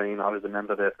 2014, I was a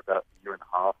member there for about a year and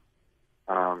a half.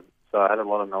 So I had a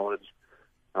lot of knowledge.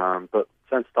 But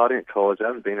since starting at college, I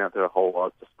haven't been out there a whole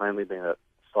lot. Just mainly been at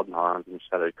Sodden Arms and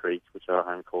Shadow Creek, which are our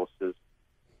home courses.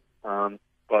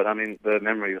 But I mean, the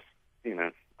memory was,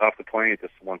 after playing it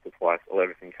just once or twice,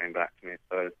 everything came back to me.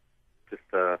 So just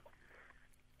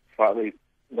slightly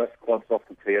less quads off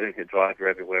the tee. I didn't hit driver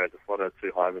everywhere. Just a lot of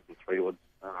 2 hybrids and 3 woods.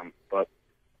 But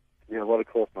a lot of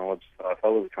course knowledge. So I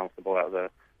felt really comfortable out there.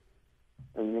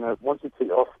 And once you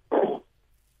tee off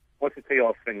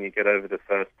and you get over the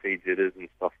first tee jitters and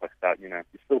stuff like that, you're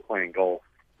still playing golf.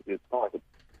 It's not like it's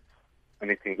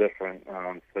anything different.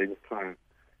 So you just try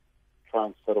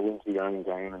and settle into your own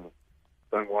game and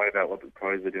don't worry about what the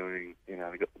pros are doing. They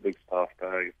got the big staff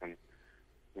bags and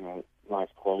nice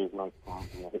clothes, nice times,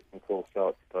 hit some cool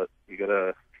shots. But you got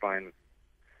to try and.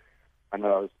 I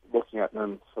know I was looking at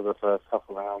them for the first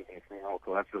couple of rounds and thinking, oh,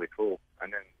 cool, that's really cool.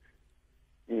 And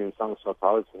then, some of the shots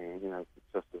I was hitting, it's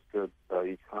just as good. So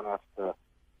you kind of have to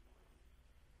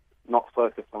not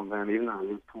focus on them, even though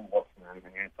it is cool watching them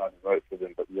and you're inside the ropes with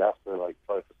them, but you have to,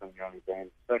 focus on your own game,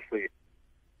 especially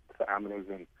for amateurs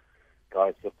and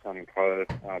guys just turning pro,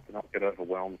 to not get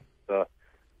overwhelmed. So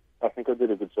I think I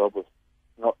did a good job of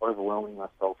not overwhelming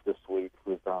myself this week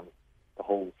with the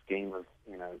whole scheme of,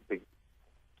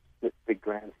 big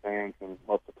grandstands and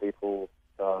lots of people.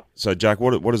 So, Jack,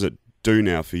 what does it do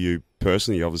now for you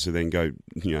personally? You obviously then go,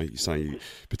 you're saying you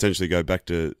potentially go back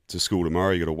to school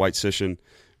tomorrow. You got a weight session.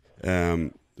 Go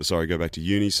back to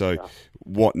uni. So,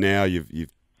 what now?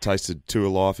 You've tasted tour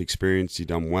life experience. You've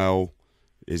done well.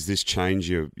 Is this change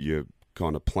your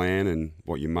kind of plan and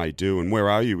what you may do? And where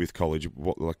are you with college?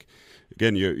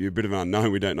 Again, you're a bit of an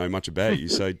unknown. We don't know much about you.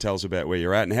 So, tell us about where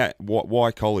you're at and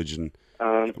why college and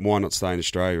why not stay in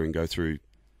Australia and go through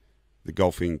the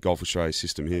Golf Australia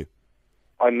system here?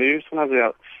 I moved when I was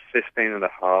about 15 and a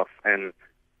half, and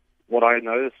what I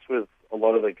noticed with a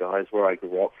lot of the guys where I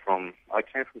grew up from, I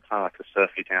came from kind of like a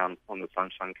surfy town on the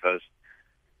Sunshine Coast.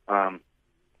 And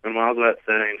when I was about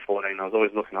 13, 14, I was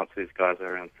always looking up to these guys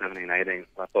around 17, 18.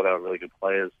 I thought they were really good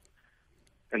players.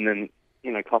 And then,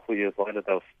 a couple of years later,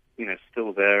 they were,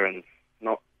 still there and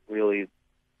not really,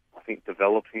 I think,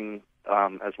 developing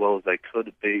as well as they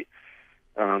could be.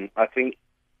 I think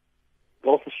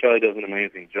Golf Australia does an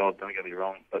amazing job, don't get me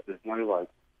wrong, but there's no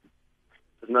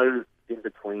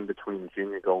in-between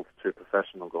junior golf to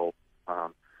professional golf.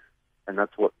 And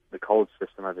that's what the college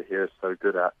system over here is so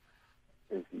good at.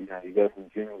 Is, you go from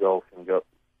junior golf and you got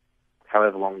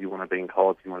however long you want to be in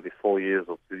college. You want to be 4 years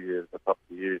or 2 years, that's up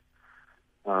to you.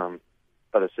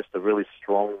 But it's just a really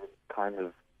strong kind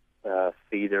of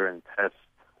feeder and test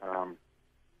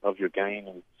of your game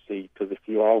and see, because if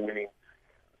you are winning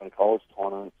in college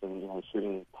tournaments and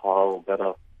shooting par or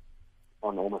better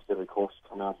on almost every course you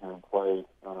come out here and play,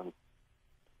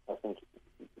 I think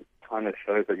it kind of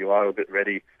shows that you are a bit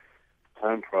ready to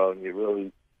turn pro and you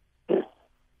really,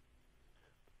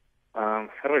 how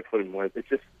do I put it in words? It's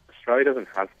just, Australia doesn't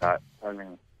have that. I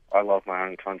mean, I love my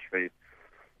own country,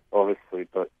 obviously,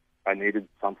 but I needed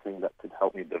something that could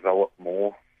help me develop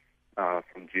more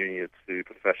from junior to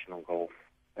professional golf.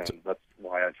 And that's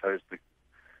why I chose to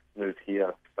move here,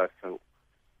 because I felt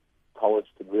college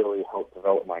could really help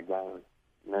develop my game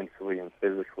mentally and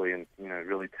physically and,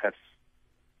 really test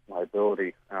my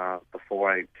ability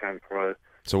before I turned pro.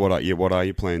 So what are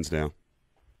your plans now?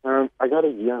 I got a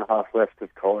year and a half left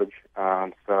of college,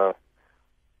 so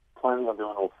planning on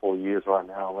doing all 4 years right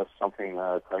now, unless something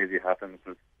crazy happens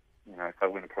with, if I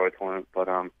win a pro tournament. But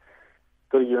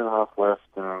got a year and a half left.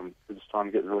 So just trying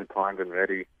to get really primed and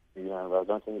ready. I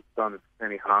don't think it's done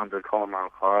any harm to Colin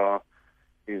Malcara.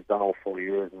 He's done all 4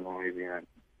 years and he's,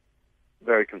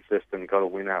 very consistent, got a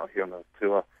win out here on the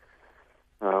tour.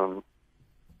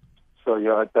 So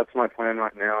yeah, that's my plan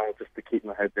right now, just to keep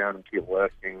my head down and keep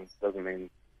working. Doesn't mean,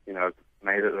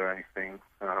 made it or anything,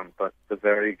 but it's a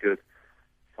very good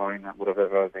sign that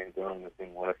whatever I've been doing has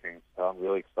been working. So I'm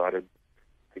really excited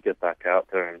to get back out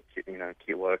there and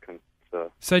keep working.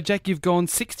 So Jack, you've gone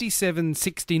 67,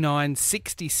 69,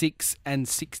 66 and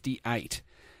 68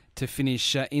 to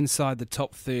finish inside the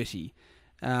top 30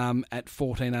 at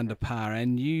 14 under par,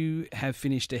 and you have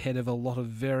finished ahead of a lot of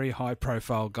very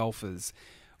high-profile golfers.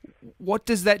 What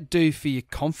does that do for your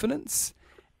confidence,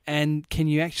 and can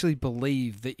you actually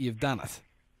believe that you've done it?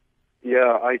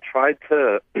 Yeah, I tried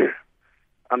to...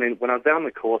 I mean, when I was down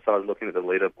the course, I was looking at the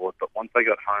leaderboard, but once I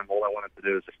got home, all I wanted to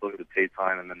do was just look at the tee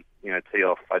time and then, tee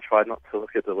off. I tried not to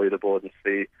look at the leaderboard and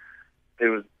see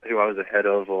who I was ahead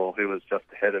of or who was just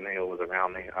ahead of me or was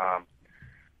around me.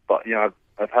 But,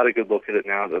 I've had a good look at it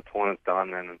now that the tournament's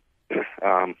done, and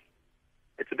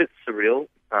it's a bit surreal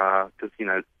because,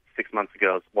 6 months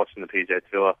ago I was watching the PGA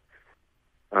Tour.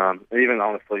 And even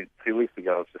honestly, 2 weeks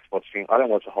ago I was just watching. I don't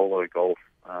watch a whole lot of golf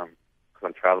because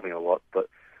I'm traveling a lot, but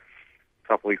a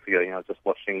couple of weeks ago, I was just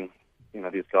watching,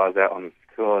 these guys out on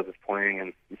tour just playing,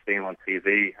 and you see them on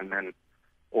TV, and then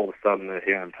all of a sudden they're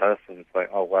here in person. It's like,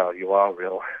 oh wow, you are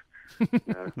real.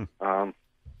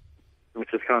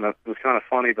 which is kind of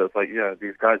funny, but it's like, yeah,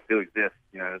 these guys do exist,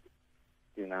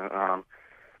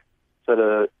 so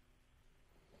to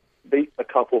beat a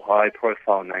couple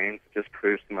high-profile names just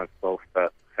proves to myself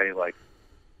that, hey, like,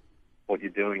 what you're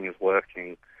doing is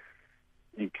working.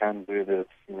 You can do this.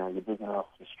 You're big enough,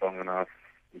 you're strong enough.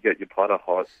 You get your putter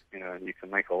hot. And you can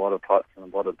make a lot of putts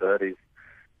and a lot of birdies.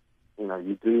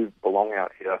 You do belong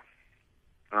out here.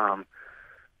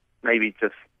 Maybe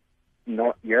just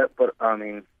not yet, but I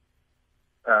mean,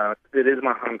 it is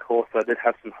my home course. I did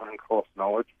have some home course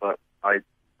knowledge, but I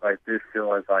do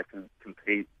feel as I can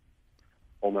compete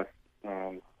almost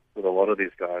with a lot of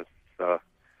these guys. So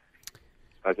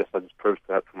I just proved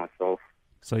that to myself.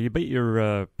 So you beat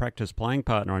your practice playing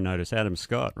partner, I noticed, Adam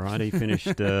Scott, right? He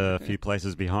finished a few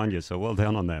places behind you, so well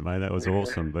done on that, mate. That was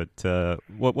awesome. But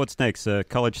what's next?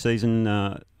 College season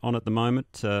on at the moment?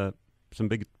 Some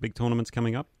big tournaments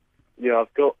coming up? Yeah,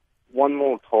 I've got one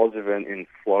more college event in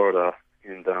Florida,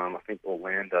 and I think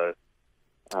Orlando.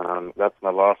 That's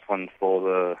my last one for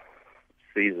the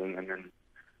season, and then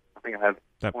I think I have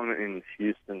one in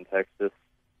Houston, Texas.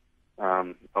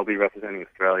 I'll be representing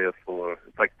Australia for,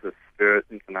 it's like the Spirit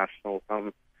International or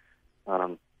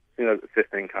something.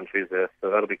 15 countries there, so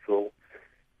that'll be cool.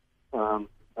 And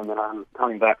then I'm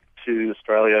coming back to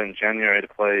Australia in January to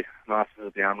play Masters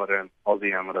of the Amateur and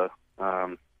Aussie Amateur.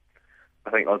 I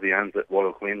think Aussie ends at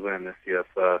Royal Queensland this year,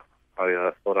 so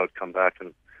I thought I'd come back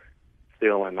and see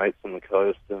all my mates on the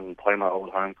coast and play my old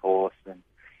home course and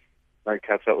maybe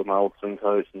catch up with my old swing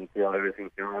coach and see how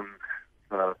everything's going.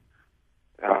 So,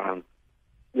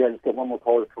 just get one more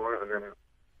college tour and then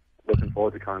looking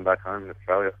forward to coming back home in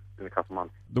Australia in a couple of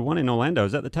months. The one in Orlando,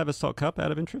 is that the Tavistock Cup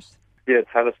out of interest? Yeah,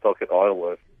 Tavistock at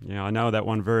Isleworth. Yeah, I know that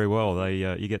one very well. They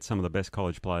you get some of the best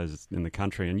college players in the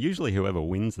country, and usually whoever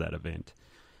wins that event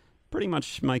pretty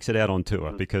much makes it out on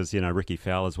tour because, Ricky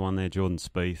Fowler's won there, Jordan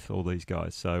Spieth, all these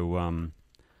guys. So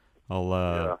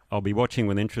I'll be watching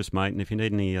with interest, mate, and if you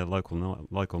need any local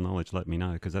knowledge, let me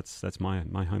know because that's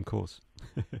my home course.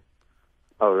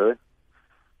 Oh, really?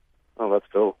 Oh, that's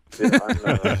cool. Yeah,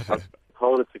 I'm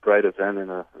told it's a great event in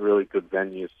a really good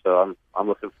venue, so I'm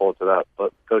looking forward to that.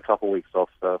 But got a couple of weeks off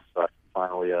first, so I can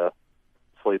finally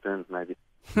sleep in, maybe.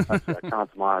 Actually, I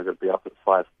can't tomorrow. I've got to be up at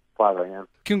 5 a.m.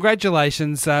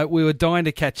 Congratulations. We were dying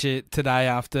to catch you today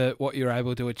after what you were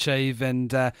able to achieve,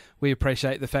 and we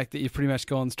appreciate the fact that you've pretty much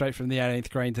gone straight from the 18th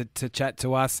green to chat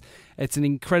to us. It's an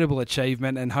incredible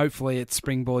achievement, and hopefully it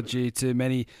springboards you to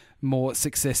many more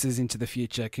successes into the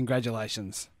future.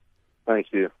 Congratulations.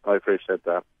 Thank you. I appreciate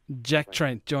that. Jack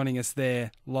Trent joining us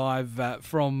there live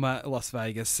from Las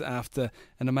Vegas after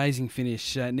an amazing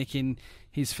finish. Nick, in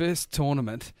his first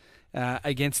tournament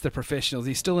against the professionals.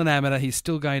 He's still an amateur. He's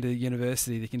still going to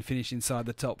university that can finish inside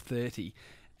the top 30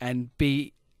 and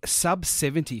be sub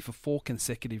 70 for 4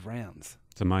 consecutive rounds.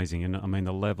 It's amazing. And I mean,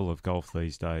 the level of golf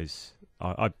these days,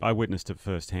 I witnessed it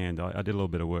firsthand. I did a little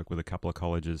bit of work with a couple of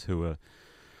colleges who are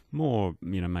more,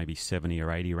 maybe 70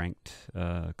 or 80 ranked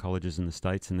colleges in the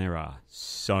States, and there are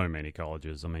so many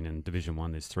colleges. I mean, in Division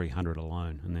 1, there's 300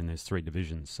 alone, and then there's 3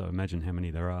 divisions, so imagine how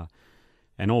many there are.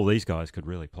 And all these guys could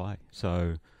really play.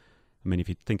 So, I mean, if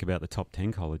you think about the top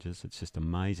 10 colleges, it's just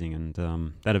amazing.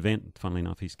 And that event, funnily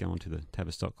enough, he's going to the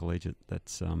Tavistock Collegiate.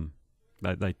 That's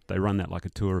they run that like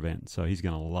a tour event, so he's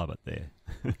going to love it there.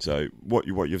 So what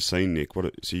you've seen, Nick,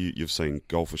 you've seen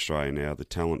Golf Australia now, the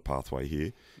talent pathway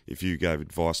here. If you gave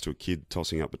advice to a kid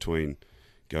tossing up between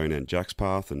going down Jack's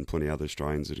path and plenty of other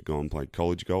Australians that have gone and played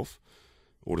college golf,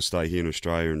 or to stay here in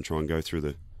Australia and try and go through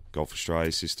the Golf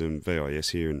Australia system, VIS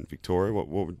here in Victoria, what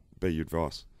would be your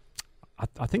advice?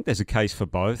 I think there's a case for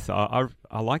both. I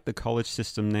like the college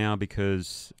system now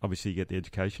because obviously you get the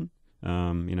education.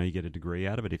 You get a degree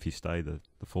out of it if you stay the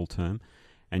full term,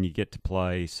 and you get to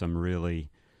play some really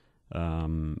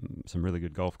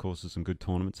good golf courses, some good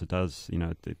tournaments. It does,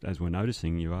 as we're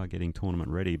noticing, you are getting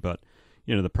tournament ready. But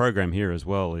the program here as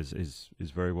well is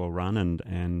very well run,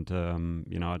 and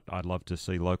I'd love to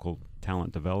see local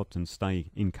talent developed and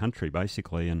stay in country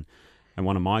basically. And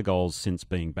one of my goals since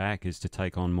being back is to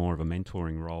take on more of a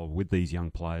mentoring role with these young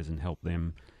players and help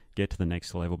them get to the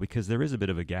next level, because there is a bit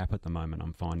of a gap at the moment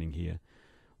I'm finding here.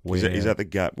 Is that the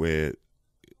gap where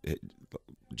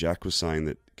Jack was saying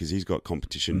that, because he's got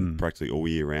competition practically all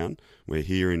year round, where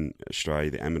here in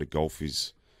Australia the amateur golf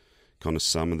is kind of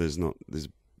summer, there's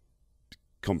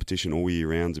competition all year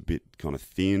round's a bit kind of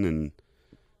thin, and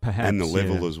perhaps, and the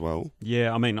level as well.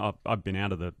 Yeah, I mean, I've been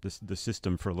out of the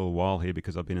system for a little while here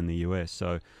because I've been in the US,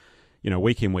 so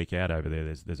week in, week out over there,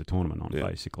 there's a tournament on,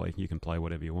 basically. You can play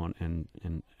whatever you want, and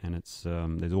it's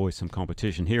there's always some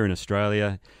competition. Here in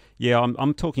Australia,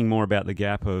 I'm talking more about the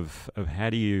gap of how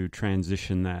do you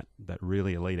transition that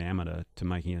really elite amateur to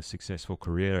making a successful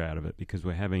career out of it, because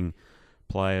we're having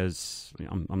players,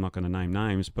 I'm not going to name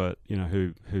names, but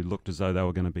who looked as though they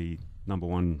were going to be number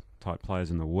one type players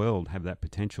in the world, have that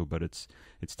potential, but it's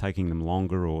taking them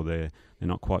longer, or they're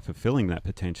not quite fulfilling that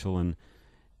potential,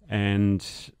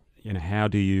 and how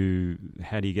do you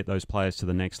get those players to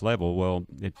the next level? Well,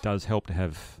 it does help to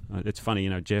have. It's funny,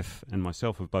 Jeff and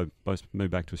myself have both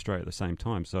moved back to Australia at the same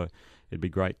time, so it'd be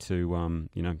great to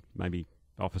maybe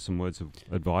offer some words of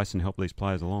advice and help these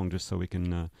players along, just so we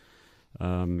can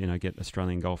get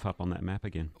Australian golf up on that map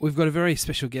again. We've got a very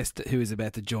special guest who is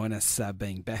about to join us,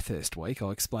 being Bathurst week.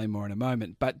 I'll explain more in a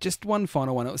moment. But just one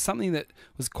final one. It was something that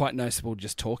was quite noticeable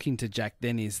just talking to Jack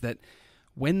then, is that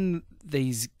when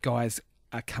these guys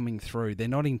are coming through, they're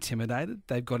not intimidated.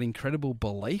 They've got incredible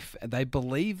belief. They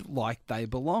believe like they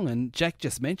belong. And Jack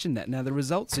just mentioned that. Now, the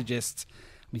result suggests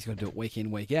he's got to do it week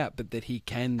in, week out, but that he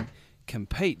can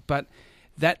compete. But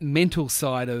that mental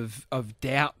side of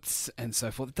doubts and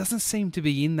so forth doesn't seem to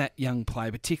be in that young player,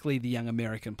 particularly the young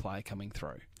American player coming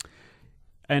through.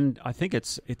 And I think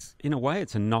it's in a way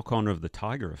it's a knock-on of the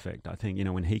Tiger effect. I think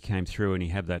when he came through and he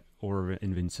had that aura of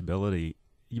invincibility,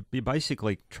 you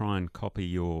basically try and copy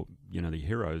your the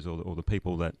heroes or the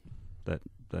people that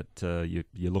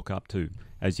you look up to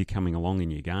as you're coming along in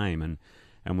your game.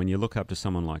 And when you look up to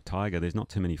someone like Tiger, there's not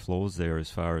too many flaws there as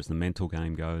far as the mental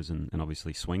game goes, and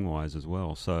obviously swing-wise as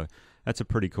well. So that's a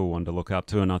pretty cool one to look up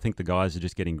to. And I think the guys are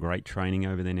just getting great training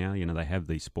over there now. They have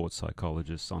these sports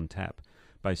psychologists on tap,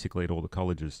 basically at all the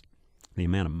colleges. The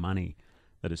amount of money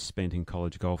that is spent in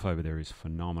college golf over there is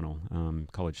phenomenal,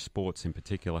 college sports in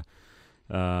particular.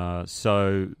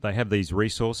 So they have these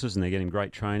resources, and they're getting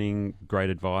great training, great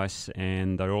advice,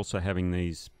 and they're also having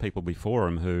these people before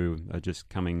them who are just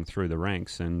coming through the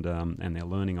ranks, and they're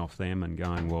learning off them and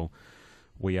going, well,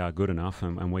 we are good enough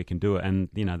and we can do it. And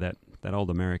that old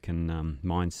American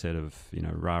mindset of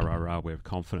rah rah rah, we're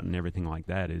confident and everything like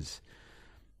that is.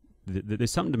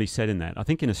 There's something to be said in that. I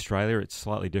think in Australia it's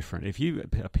slightly different. If you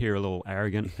appear a little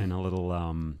arrogant and a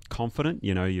little confident,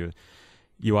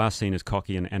 you are seen as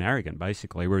cocky and arrogant,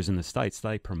 basically, whereas in the States,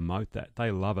 they promote that.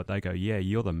 They love it. They go, yeah,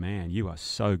 you're the man. You are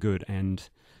so good. And,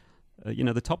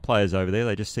 the top players over there,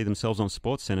 they just see themselves on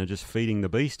SportsCenter just feeding the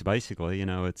beast, basically.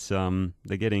 It's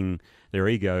they're getting their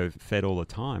ego fed all the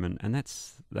time. And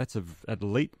that's an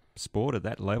elite sport at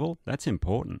that level. That's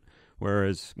important.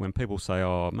 Whereas when people say,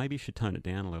 oh, maybe you should tone it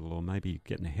down a little, or maybe you're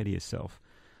getting ahead of yourself.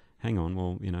 Hang on,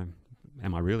 well,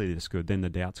 am I really this good? Then the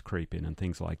doubts creep in and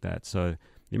things like that. So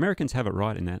the Americans have it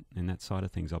right in that side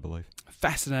of things, I believe.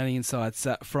 Fascinating insights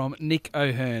from Nick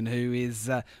O'Hearn, who is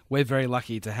we're very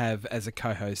lucky to have as a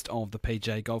co-host of the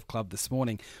PGA Golf Club this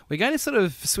morning. We're going to sort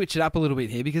of switch it up a little bit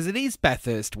here because it is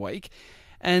Bathurst week.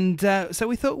 And so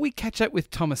we thought we'd catch up with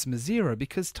Tomas Mezera,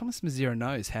 because Tomas Mezera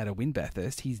knows how to win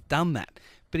Bathurst. He's done that.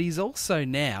 But he's also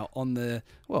now on the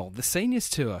seniors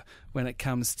tour when it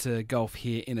comes to golf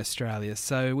here in Australia.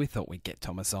 So we thought we'd get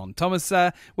Tomas on. Tomas,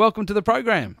 welcome to the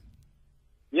program.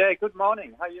 Yeah, good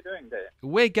morning. How are you doing there?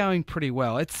 We're going pretty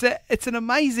well. It's an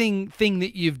amazing thing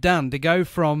that you've done to go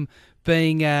from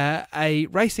being a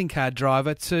racing car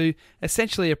driver to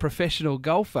essentially a professional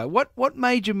golfer. What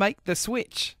made you make the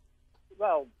switch?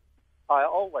 Well, I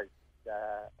always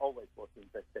was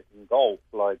interested in golf,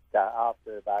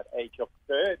 after about age of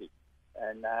 30.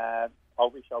 And I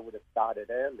wish I would have started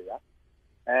earlier.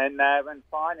 And when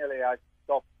finally I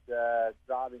stopped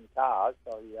driving cars,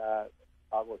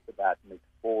 I was about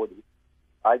mid-40s.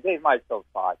 I gave myself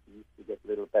 5 years to get a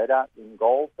little better in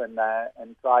golf and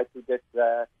try to get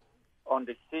on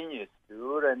the seniors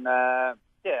tour. And I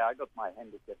got my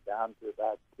handicap down to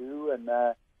about 2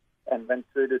 and went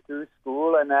through the 2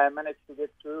 school and managed to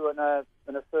get through in a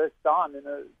first time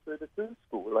through the 2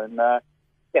 school. And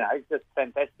it's just a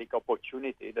fantastic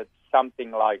opportunity that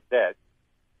something like that,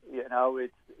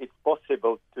 it's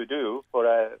possible to do for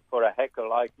a hacker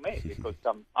like me, because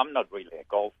I'm not really a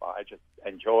golfer. I just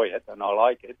enjoy it and I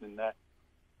like it, and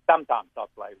sometimes I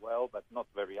play well, but not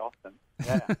very often.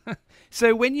 Yeah.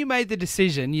 So when you made the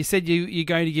decision, you said you're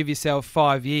going to give yourself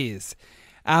 5 years.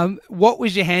 What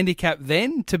was your handicap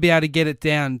then to be able to get it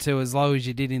down to as low as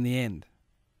you did in the end?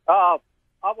 I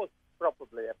was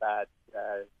probably about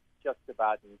just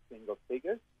about in single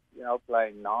figures,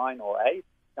 playing 9 or 8,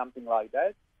 something like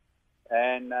that.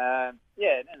 And then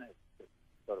it's just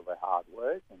sort of a hard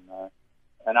work,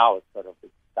 and I was sort of a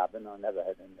bit stubborn. I never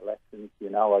had any lessons,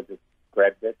 I just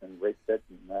grabbed it and ripped it,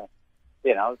 and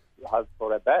hope for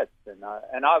the best. And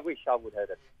I wish I would have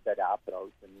a better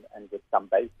approach and get some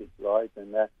basics right.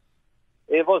 And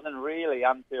it wasn't really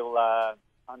until I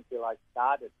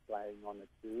started playing on the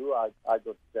tour, I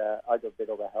got a bit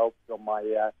of a help from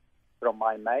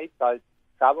my mates. I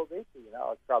travelled with,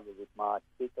 I travelled with Mark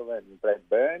Tickle and Brett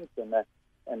Burns, and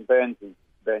Burnsy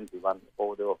won the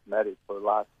Order of Merit for the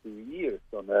last 2 years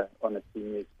on a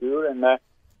seniors tour,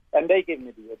 and they gave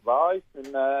me the advice,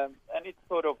 and it's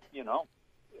sort of,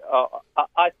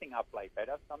 I think I play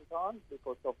better sometimes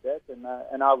because of that,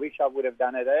 and I wish I would have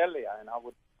done it earlier, and I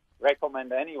would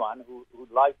recommend anyone who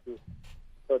would like to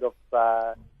sort of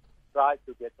try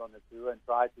to get on the tour and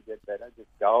try to get better, just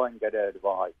go and get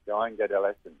advice, go and get a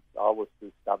lesson. I was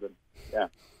too stubborn. Yeah.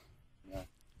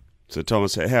 So,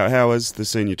 Thomas, how has the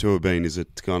senior tour been? Is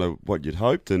it kind of what you'd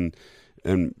hoped, and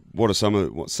what are some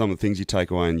of the things you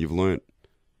take away and you've learnt?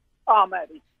 Oh man,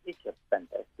 it's just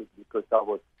fantastic because I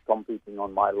was competing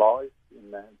on my life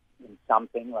in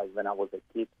something like when I was a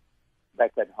kid.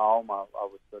 Back at home, I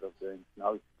was sort of doing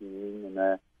snow skiing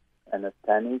and a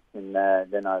tennis, and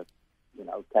then I,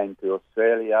 came to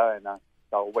Australia, and I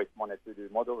always wanted to do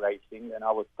model racing, and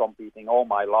I was competing all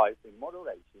my life in model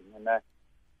racing,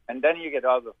 and then you get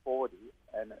over 40,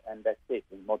 and that's it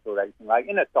in motor racing, like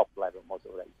in a top level motor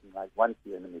racing, like once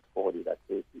you're in the mid 40, that's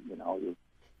it,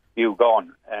 you're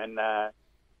gone, and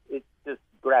it's just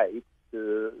great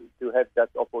to have that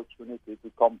opportunity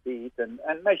to compete and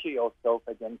measure yourself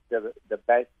against the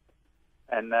best,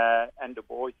 and the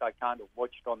boys I kind of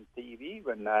watched on TV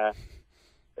when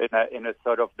in a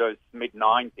sort of those mid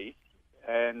 90s,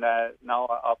 and now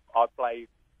I play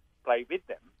with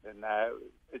them, and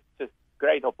it's just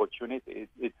great opportunity.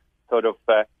 It's sort of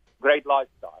a great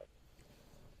lifestyle.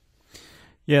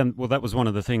 Yeah, well, that was one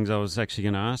of the things I was actually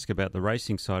going to ask about the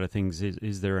racing side of things.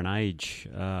 Is there an age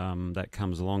that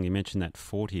comes along? You mentioned that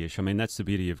 40-ish. I mean, that's the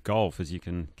beauty of golf, is you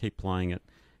can keep playing it,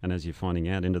 and as you're finding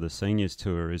out, into the seniors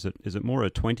tour. Is it more a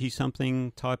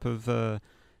 20-something type of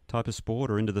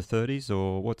sport, or into the 30s,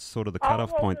 or what's sort of the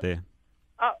cutoff point there?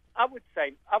 I would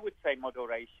say model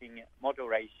racing,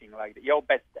 like your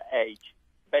best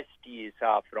years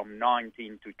are from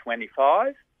 19 to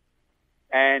 25,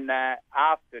 and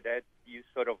after that you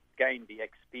sort of gain the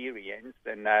experience,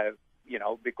 and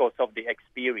because of the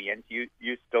experience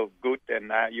you're still good,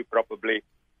 and you probably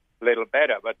a little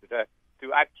better, but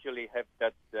to actually have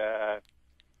that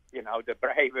the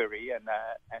bravery and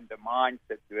the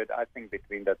mindset to it, I think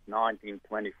between that 19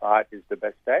 25 is the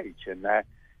best age, and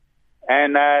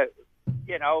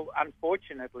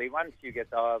unfortunately once you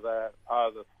get over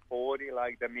 40,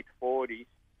 like the mid 40s,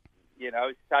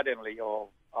 suddenly your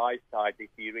eyesight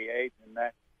deteriorates,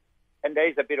 and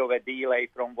there's a bit of a delay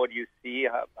from what you see,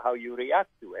 how you react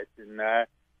to it, and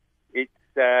it's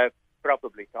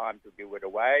probably time to give it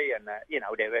away. And there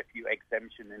are a few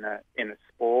exemptions in a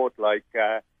sport, like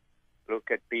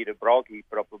look at Peter Brock. He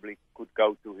probably could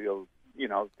go to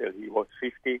till he was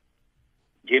 50.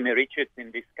 Jimmy Richards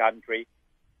in this country,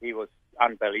 he was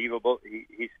unbelievable.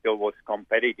 He still was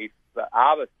competitive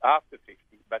after 50,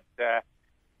 but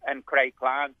and Craig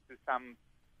Clance to some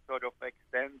sort of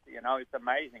extent, it's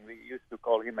amazing. We used to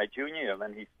call him a junior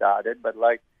when he started, but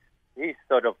like he's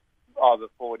sort of over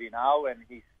 40 now, and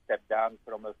he stepped down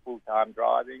from a full-time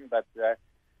driving, but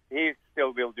he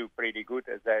still will do pretty good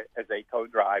as a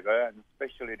co-driver, and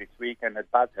especially this weekend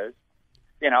at Bathurst.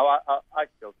 I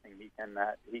still think he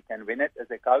can win it as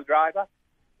a co-driver.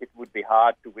 It would be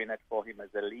hard to win it for him as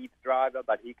a lead driver,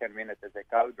 but he can win it as a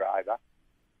co-driver,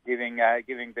 giving a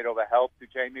bit of a help to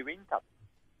Jamie Whincup.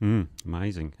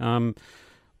 Amazing.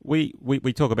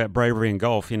 We talk about bravery in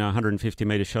golf,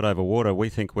 150-metre shot over water. We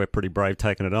think we're pretty brave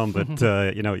taking it on, but,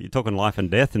 you're talking life and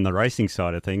death in the racing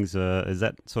side of things. Has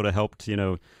that sort of helped,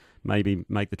 maybe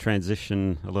make the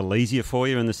transition a little easier for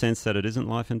you in the sense that it isn't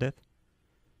life and death?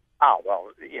 Oh, well,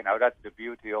 that's the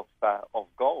beauty of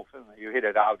golf. Isn't it? You hit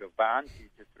it out of bounds, you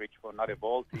just reach for another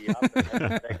ball, tee up, and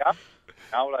then take up.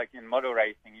 Now, like in motor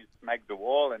racing, you smack the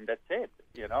wall, and that's it.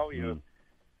 You're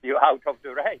out of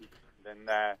the race. And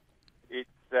it's,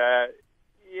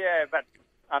 but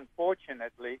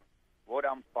unfortunately, what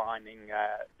I'm finding,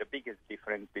 the biggest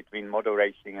difference between motor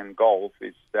racing and golf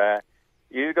is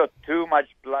you got too much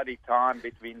bloody time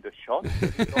between the shots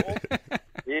in golf.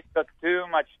 You've got too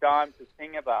much time to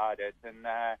think about it,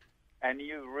 and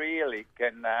you really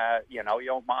can,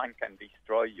 your mind can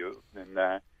destroy you.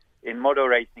 And in motor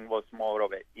racing was more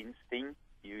of an instinct.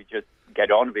 You just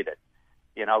get on with it.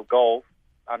 Golf,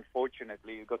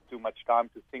 unfortunately, you've got too much time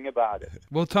to think about it.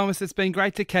 Well, Thomas, it's been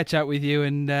great to catch up with you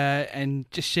and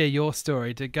just share your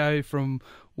story, to go from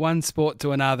one sport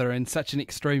to another and such an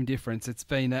extreme difference. It's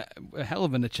been a hell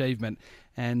of an achievement,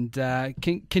 and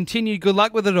continue. Good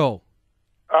luck with it all.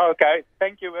 Okay,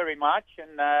 thank you very much.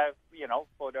 And,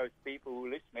 for those people who are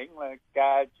listening,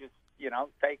 just,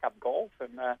 take up golf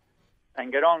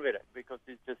and get on with it, because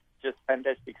it's just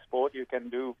fantastic sport you can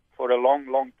do for a long,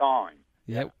 long time.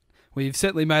 Yeah. Well, you've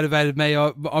certainly motivated me.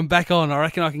 I'm back on. I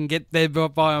reckon I can get there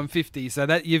by I'm 50. So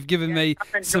that you've given me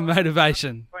some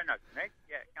motivation.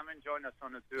 Come and join us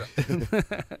on a tour.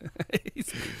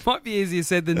 It might be easier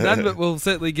said than done, but we'll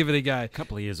certainly give it a go. A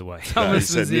couple of years away.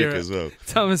 Thomas Mezera as well.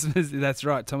 That's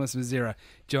right. Thomas Mezera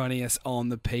joining us on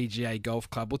the PGA Golf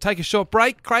Club. We'll take a short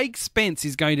break. Craig Spence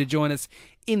is going to join us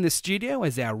in the studio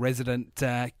as our resident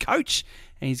coach,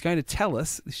 and he's going to tell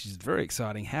us, this is very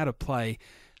exciting, how to play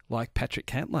like Patrick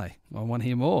Cantlay. I want to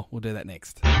hear more. We'll do that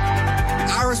next.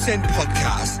 RSN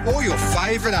Podcast, all your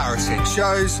favourite RSN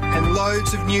shows and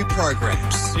loads of new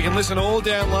programs. You can listen or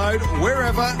download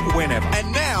wherever, whenever.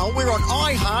 And now we're on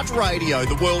iHeartRadio,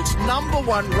 the world's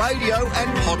 #1 radio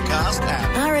and podcast app.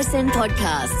 RSN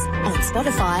Podcasts on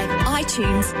Spotify,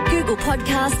 iTunes, Google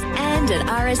Podcasts and at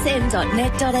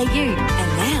rsn.net.au.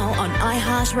 And now on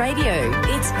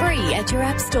iHeartRadio. It's free at your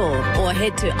app store or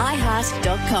head to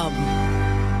iHeart.com.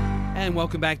 And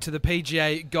welcome back to the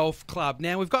PGA Golf Club.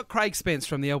 Now, we've got Craig Spence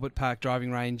from the Albert Park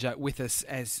Driving Range with us,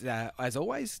 as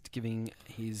always, giving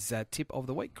his tip of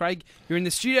the week. Craig, you're in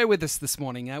the studio with us this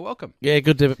morning. Welcome. Yeah,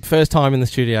 good to first time in the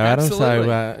studio,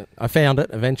 Absolutely. Adam. So I found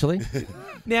it eventually.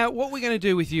 Now, what we're going to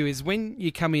do with you is when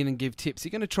you come in and give tips,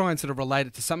 you're going to try and sort of relate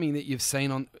it to something that you've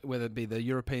seen on, whether it be the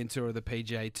European Tour or the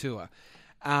PGA Tour.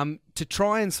 To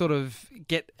try and sort of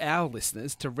get our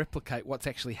listeners to replicate what's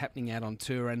actually happening out on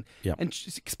tour and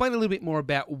just explain a little bit more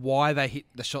about why they hit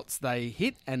the shots they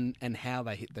hit and how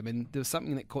they hit them. And there was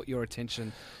something that caught your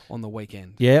attention on the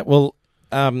weekend. Yeah, well,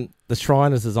 the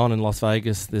Shriners is on in Las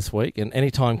Vegas this week, and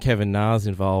anytime Kevin Na's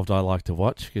involved, I like to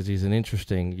watch because he's an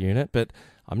interesting unit. But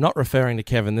I'm not referring to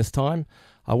Kevin this time.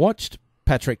 I watched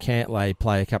Patrick Cantlay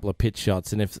play a couple of pitch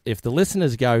shots, and if the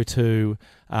listeners go to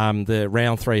the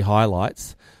round 3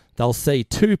 highlights, they'll see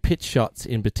 2 pitch shots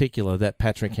in particular that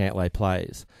Patrick Cantlay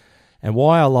plays. And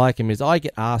why I like him is I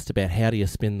get asked about how do you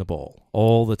spin the ball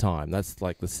all the time. That's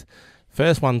like this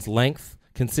first one's length,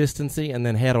 consistency, and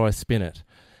then how do I spin it?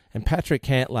 And Patrick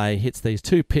Cantlay hits these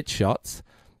 2 pitch shots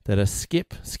that are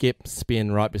skip,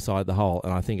 spin right beside the hole,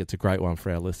 and I think it's a great one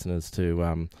for our listeners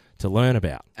to learn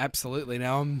about. Absolutely.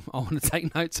 Now, I want to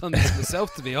take notes on this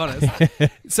myself, to be honest.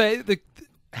 So,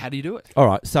 how do you do it? All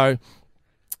right, so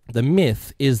the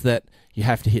myth is that you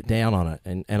have to hit down on it,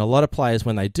 and a lot of players,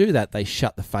 when they do that, they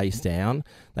shut the face down,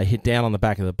 they hit down on the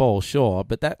back of the ball, sure,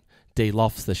 but that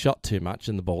de-lofts the shot too much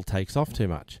and the ball takes off too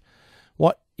much.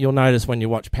 What you'll notice when you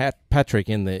watch Patrick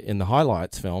in the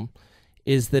highlights film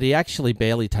is that he actually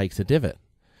barely takes a divot.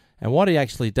 And what he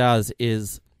actually does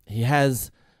is he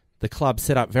has the club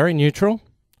set up very neutral.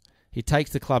 He takes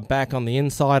the club back on the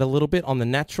inside a little bit on the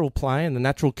natural plane, the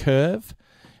natural curve,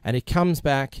 and he comes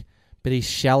back, but he's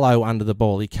shallow under the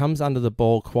ball. He comes under the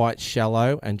ball quite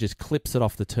shallow and just clips it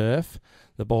off the turf.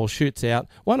 The ball shoots out.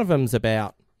 One of them's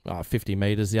about 50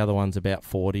 metres, the other one's about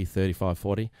 35,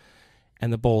 40.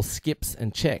 And the ball skips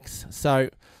and checks. So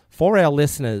for our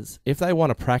listeners, if they want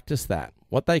to practice that,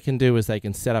 what they can do is they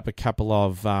can set up a couple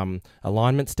of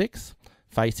alignment sticks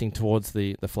facing towards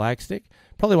the flag stick.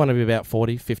 Probably want to be about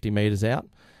 40, 50 metres out.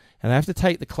 And they have to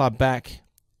take the club back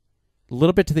a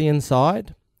little bit to the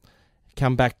inside,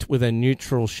 come back with a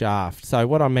neutral shaft. So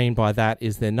what I mean by that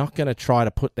is they're not going to try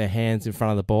to put their hands in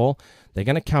front of the ball. They're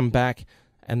going to come back,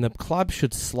 and the club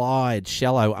should slide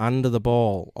shallow under the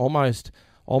ball, almost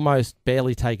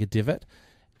barely take a divot,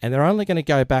 and they're only going to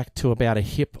go back to about a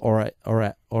hip or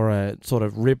a sort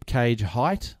of rib cage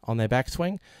height on their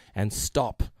backswing, and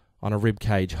stop on a rib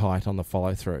cage height on the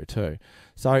follow through too.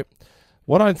 So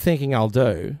what I'm thinking I'll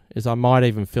do is I might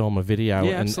even film a video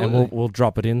and we'll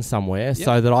drop it in somewhere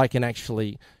so that I can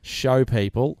actually show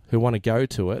people who want to go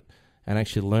to it and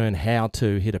actually learn how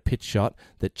to hit a pitch shot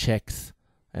that checks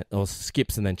or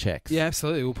skips and then checks. Yeah,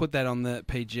 absolutely. We'll put that on the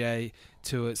PGA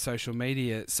Tour social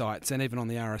media sites and even on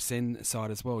the RSN side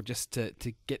as well, just to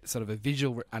get sort of a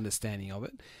visual understanding of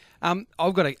it.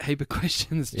 I've got a heap of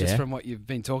questions just from what you've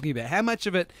been talking about. How much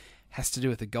of it has to do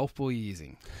with the golf ball you're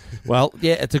using? Well,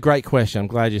 yeah, it's a great question. I'm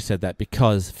glad you said that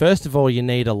because, first of all, you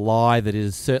need a lie that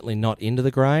is certainly not into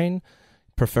the grain,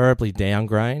 preferably down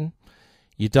grain.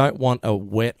 You don't want a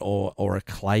wet or a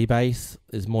clay base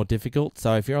is more difficult.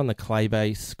 So if you're on the clay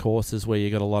base courses where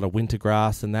you've got a lot of winter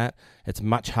grass and that, it's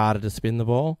much harder to spin the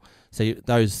ball. So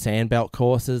those sandbelt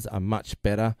courses are much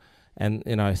better and,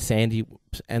 sandy.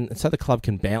 And so the club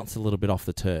can bounce a little bit off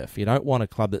the turf. You don't want a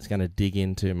club that's going to dig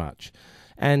in too much.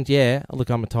 And yeah,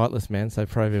 look, I'm a Titleist man, so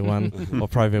Pro V1 or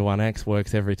Pro V1X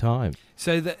works every time.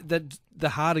 So the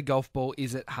harder golf ball,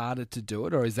 is it harder to do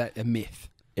it, or is that a myth?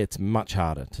 It's much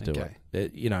harder to do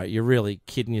it. You're really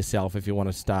kidding yourself if you want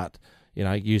to start,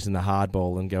 using the hard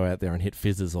ball and go out there and hit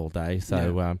fizzes all day.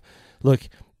 So, look,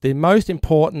 the most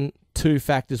important two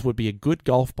factors would be a good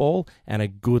golf ball and a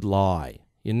good lie.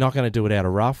 You're not going to do it out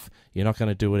of rough. You're not going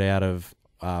to do it out of,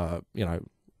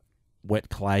 wet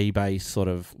clay base sort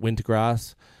of winter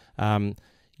grass.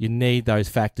 You need those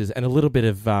factors, and a little bit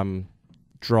of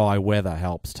dry weather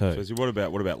helps too. So what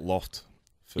about loft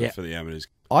for the amateurs?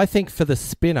 I think for the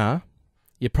spinner,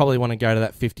 you probably want to go to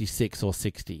that 56 or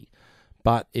 60.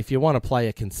 But if you want to play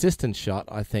a consistent shot,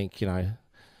 I think,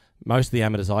 most of the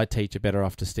amateurs I teach are better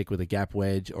off to stick with a gap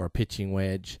wedge or a pitching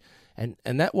wedge.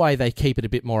 And that way they keep it a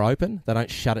bit more open. They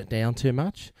don't shut it down too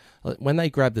much. When they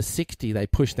grab the 60, they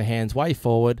push the hands way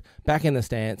forward, back in the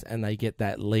stance, and they get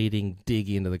that leading dig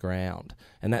into the ground.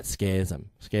 And that scares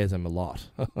them a lot.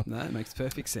 No, it makes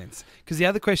perfect sense. Because the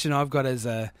other question I've got as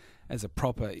a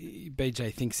proper,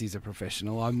 BJ thinks he's a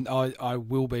professional. I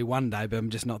will be one day, but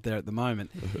I'm just not there at the moment.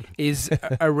 Is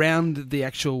around the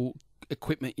actual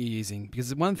equipment you're using,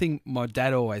 because one thing my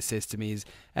dad always says to me is,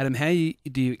 Adam, how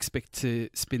do you expect to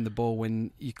spin the ball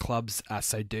when your clubs are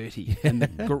so dirty and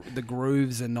the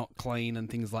grooves are not clean and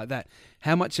things like that?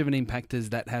 How much of an impact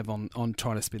does that have on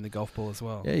trying to spin the golf ball as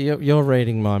well? Yeah, you're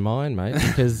reading my mind, mate,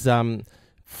 because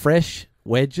fresh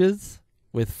wedges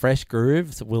with fresh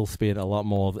grooves will spin a lot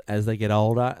more as they get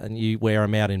older, and you wear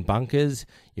them out in bunkers,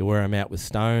 you wear them out with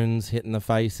stones hitting the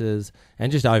faces,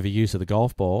 and just overuse of the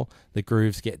golf ball, the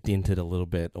grooves get dinted a little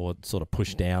bit or sort of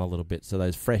pushed down a little bit. So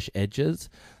those fresh edges,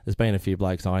 there's been a few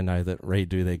blokes I know that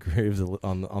redo their grooves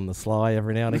on the sly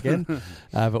every now and again,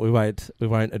 but we won't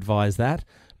advise that.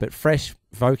 But fresh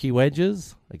Vokey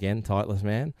wedges, again, Titleist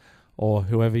man, or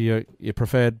whoever your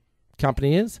preferred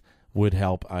company is, would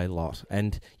help a lot.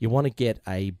 And you want to get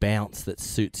a bounce that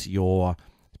suits your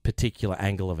particular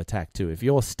angle of attack too. If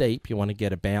you're steep, you want to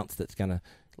get a bounce that's going to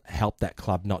help that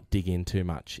club not dig in too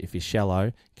much. If you're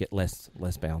shallow, get less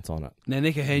bounce on it. Now,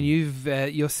 Nick Ahern,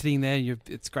 you're sitting there.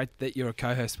 It's great that you're a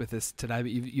co-host with us today,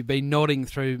 but you've been nodding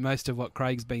through most of what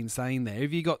Craig's been saying there.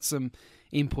 Have you got some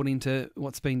input into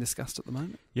what's being discussed at the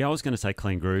moment? Yeah, I was going to say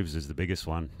clean grooves is the biggest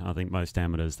one. I think most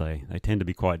amateurs, they tend to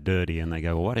be quite dirty, and they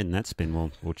go, well, why didn't that spin?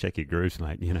 Well, we'll check your grooves,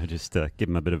 mate. Just give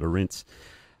them a bit of a rinse.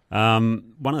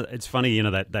 It's funny,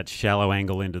 that shallow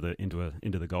angle into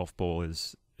the golf ball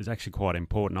is actually quite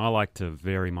important. I like to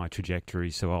vary my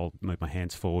trajectory, so I'll move my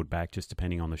hands forward, back, just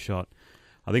depending on the shot.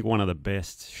 I think one of the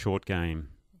best short game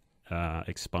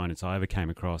exponents I ever came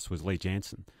across was Lee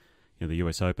Jansen, the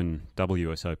US Open,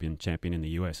 US Open champion in the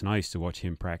US, and I used to watch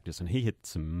him practice, and he hit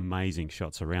some amazing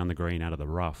shots around the green out of the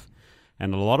rough.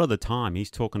 And a lot of the time,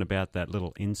 he's talking about that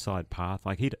little inside path.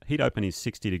 Like he'd open his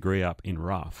 60-degree up in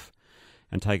rough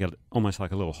and take it almost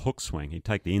like a little hook swing. He'd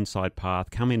take the inside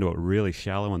path, come into it really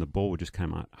shallow, and the ball would just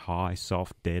come out high,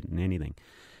 soft, dead, and anything.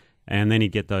 And then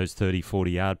he'd get those 30,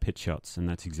 40-yard pitch shots, and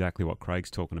that's exactly what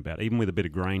Craig's talking about. Even with a bit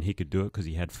of grain, he could do it because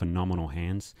he had phenomenal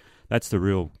hands. That's the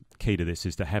real key to this,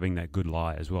 is to having that good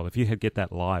lie as well. If you get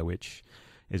that lie, which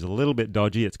is a little bit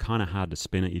dodgy, it's kind of hard to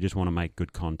spin it. You just want to make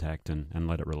good contact and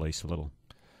let it release a little.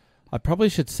 I probably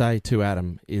should say too,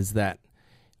 Adam, is that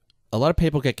a lot of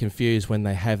people get confused when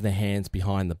they have their hands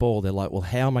behind the ball. They're like, well,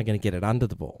 how am I going to get it under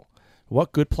the ball?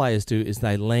 What good players do is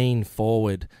they lean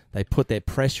forward. They put their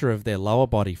pressure of their lower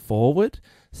body forward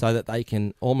so that they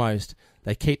can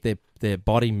they keep their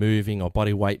body moving or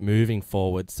body weight moving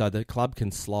forward so the club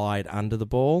can slide under the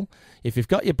ball. If you've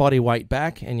got your body weight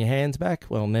back and your hands back,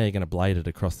 well, now you're going to blade it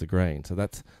across the green. So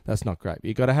that's not great.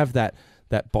 You've got to have that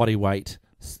body weight,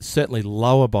 certainly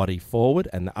lower body forward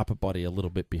and the upper body a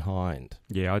little bit behind.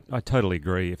 Yeah, I totally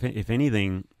agree. If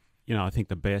anything, I think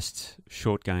the best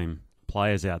short game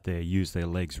players out there use their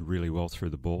legs really well through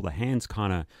the ball. The hands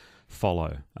kind of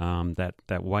follow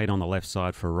that weight on the left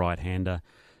side for a right-hander.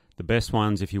 The best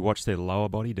ones, if you watch their lower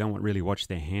body, don't really watch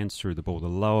their hands through the ball. The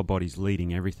lower body's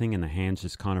leading everything, and the hands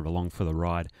just kind of along for the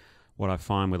ride. What I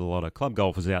find with a lot of club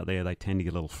golfers out there, they tend to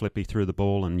get a little flippy through the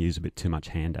ball and use a bit too much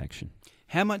hand action.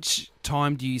 How much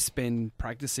time do you spend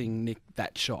practicing, Nick,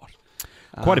 that shot?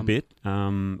 Quite a bit.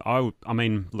 I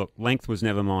mean, look, length was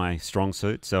never my strong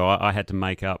suit, so I had to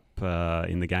make up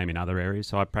in the game in other areas.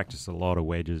 So I practiced a lot of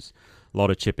wedges, a lot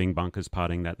of chipping, bunkers,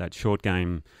 putting. That short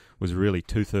game was really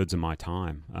 2/3 of my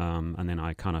time, and then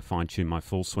I kind of fine-tuned my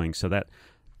full swing. So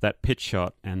that pitch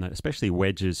shot, and especially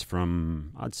wedges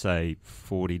from, I'd say,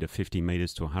 40 to 50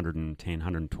 metres to 110,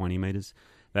 120 metres,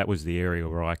 that was the area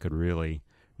where I could really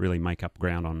make up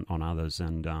ground on others.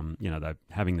 And,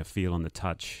 having the feel and the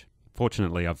touch.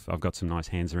 Fortunately, I've got some nice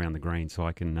hands around the green, so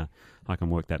I can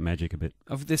work that magic a bit.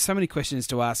 There's so many questions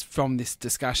to ask from this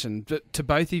discussion. But to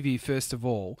both of you, first of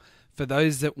all, for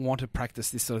those that want to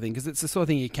practice this sort of thing, because it's the sort of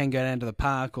thing you can go down to the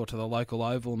park or to the local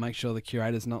oval and make sure the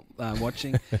curator's not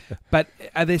watching. But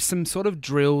are there some sort of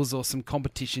drills or some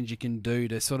competitions you can do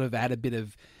to sort of add a bit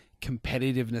of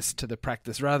competitiveness to the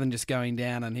practice rather than just going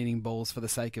down and hitting balls for the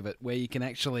sake of it, where you can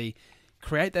actually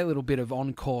create that little bit of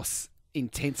on-course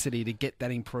intensity to get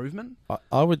that improvement?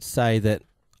 I would say that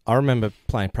I remember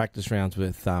playing practice rounds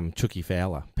with Chucky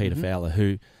Fowler, Peter Fowler,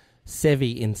 who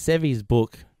in Sevy's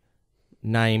book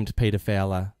named Peter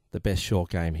Fowler the best short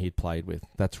game he'd played with.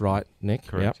 That's right, Nick?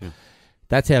 Correct, Yep. yeah.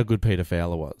 That's how good Peter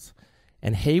Fowler was.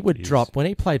 And he would drop, when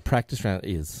he played practice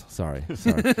rounds, sorry,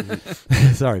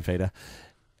 Peter.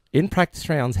 In practice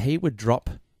rounds, he would drop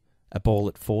a ball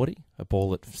at 40, a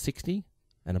ball at 60,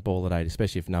 and a ball at 80,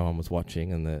 especially if no one was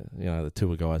watching and the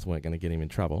tour guys weren't going to get him in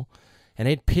trouble. And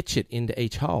he'd pitch it into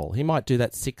each hole. He might do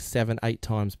that 6, 7, 8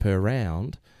 times per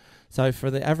round. So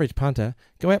for the average punter,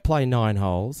 go out, play 9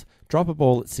 holes, drop a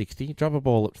ball at 60, drop a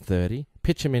ball at 30,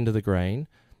 pitch him into the green,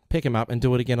 pick him up and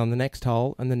do it again on the next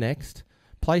hole and the next.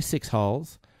 Play 6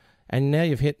 holes, and now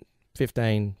you've hit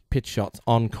 15 pitch shots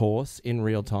on course in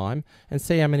real time, and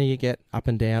see how many you get up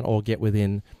and down or get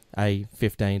within a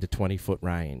 15 to 20 foot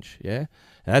range. Yeah,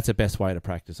 and that's the best way to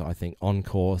practice, I think, on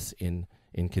course in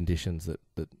conditions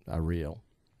that are real.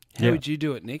 How would you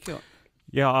do it, Nick?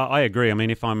 Yeah, I agree. I mean,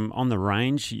 if I'm on the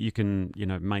range, you can,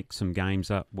 make some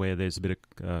games up where there's a bit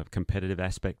of competitive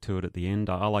aspect to it at the end.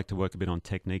 I like to work a bit on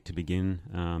technique to begin,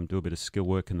 do a bit of skill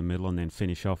work in the middle, and then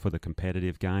finish off with a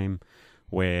competitive game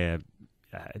where,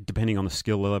 depending on the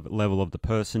skill level of the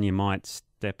person, you might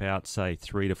step out, say,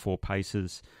 3 to 4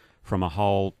 paces from a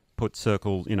hole, put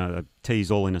circle,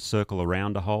 tees all in a circle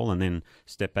around a hole, and then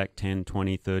step back 10,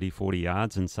 20, 30, 40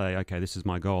 yards and say, okay, this is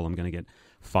my goal. I'm going to get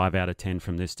 5 out of 10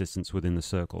 from this distance within the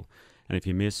circle. And if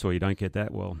you miss or you don't get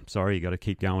that, well, sorry, you got to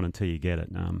keep going until you get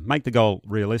it. Make the goal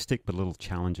realistic but a little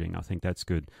challenging. I think that's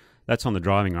good. That's on the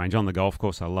driving range. On the golf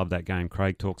course, I love that game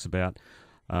Craig talks about.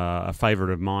 A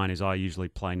favourite of mine is I usually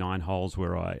play 9 holes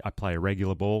where I play a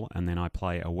regular ball and then I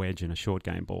play a wedge and a short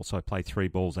game ball. So I play 3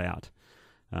 balls out.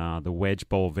 The wedge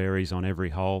ball varies on every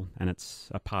hole, and it's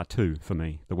a par 2 for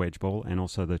me, the wedge ball, and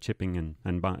also the chipping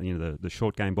and the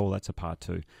short game ball, that's a par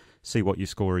 2. See what your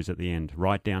score is at the end.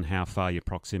 Write down how far your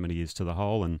proximity is to the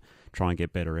hole and try and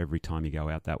get better every time you go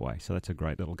out that way. So that's a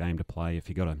great little game to play if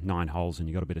you've got 9 holes and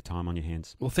you've got a bit of time on your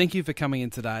hands. Well, thank you for coming in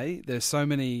today. There's so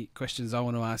many questions I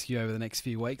want to ask you over the next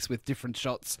few weeks with different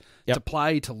shots to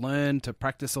play, to learn, to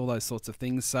practice, all those sorts of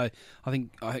things. So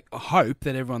I hope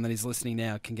that everyone that is listening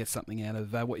now can get something out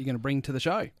of what you're going to bring to the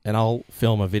show. And I'll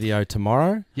film a video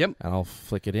tomorrow. Yep. And I'll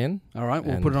flick it in. All right.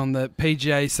 We'll put it on the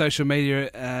PGA social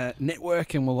media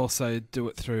network, and we'll also do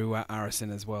it through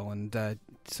RSN as well. And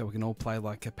so we can all play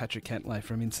like Patrick Cantlay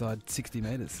from inside 60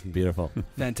 metres. Beautiful.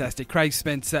 Fantastic. Craig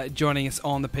Spence joining us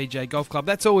on the PGA Golf Club.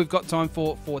 That's all we've got time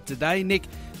for today. Nick,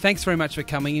 thanks very much for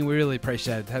coming in. We really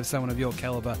appreciate it to have someone of your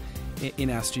calibre in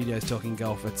our studios talking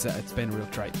golf. It's been a real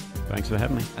treat. Thanks for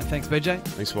having me. And thanks, BJ.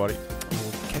 Thanks, Whitey.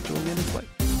 We'll catch you all again next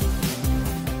week.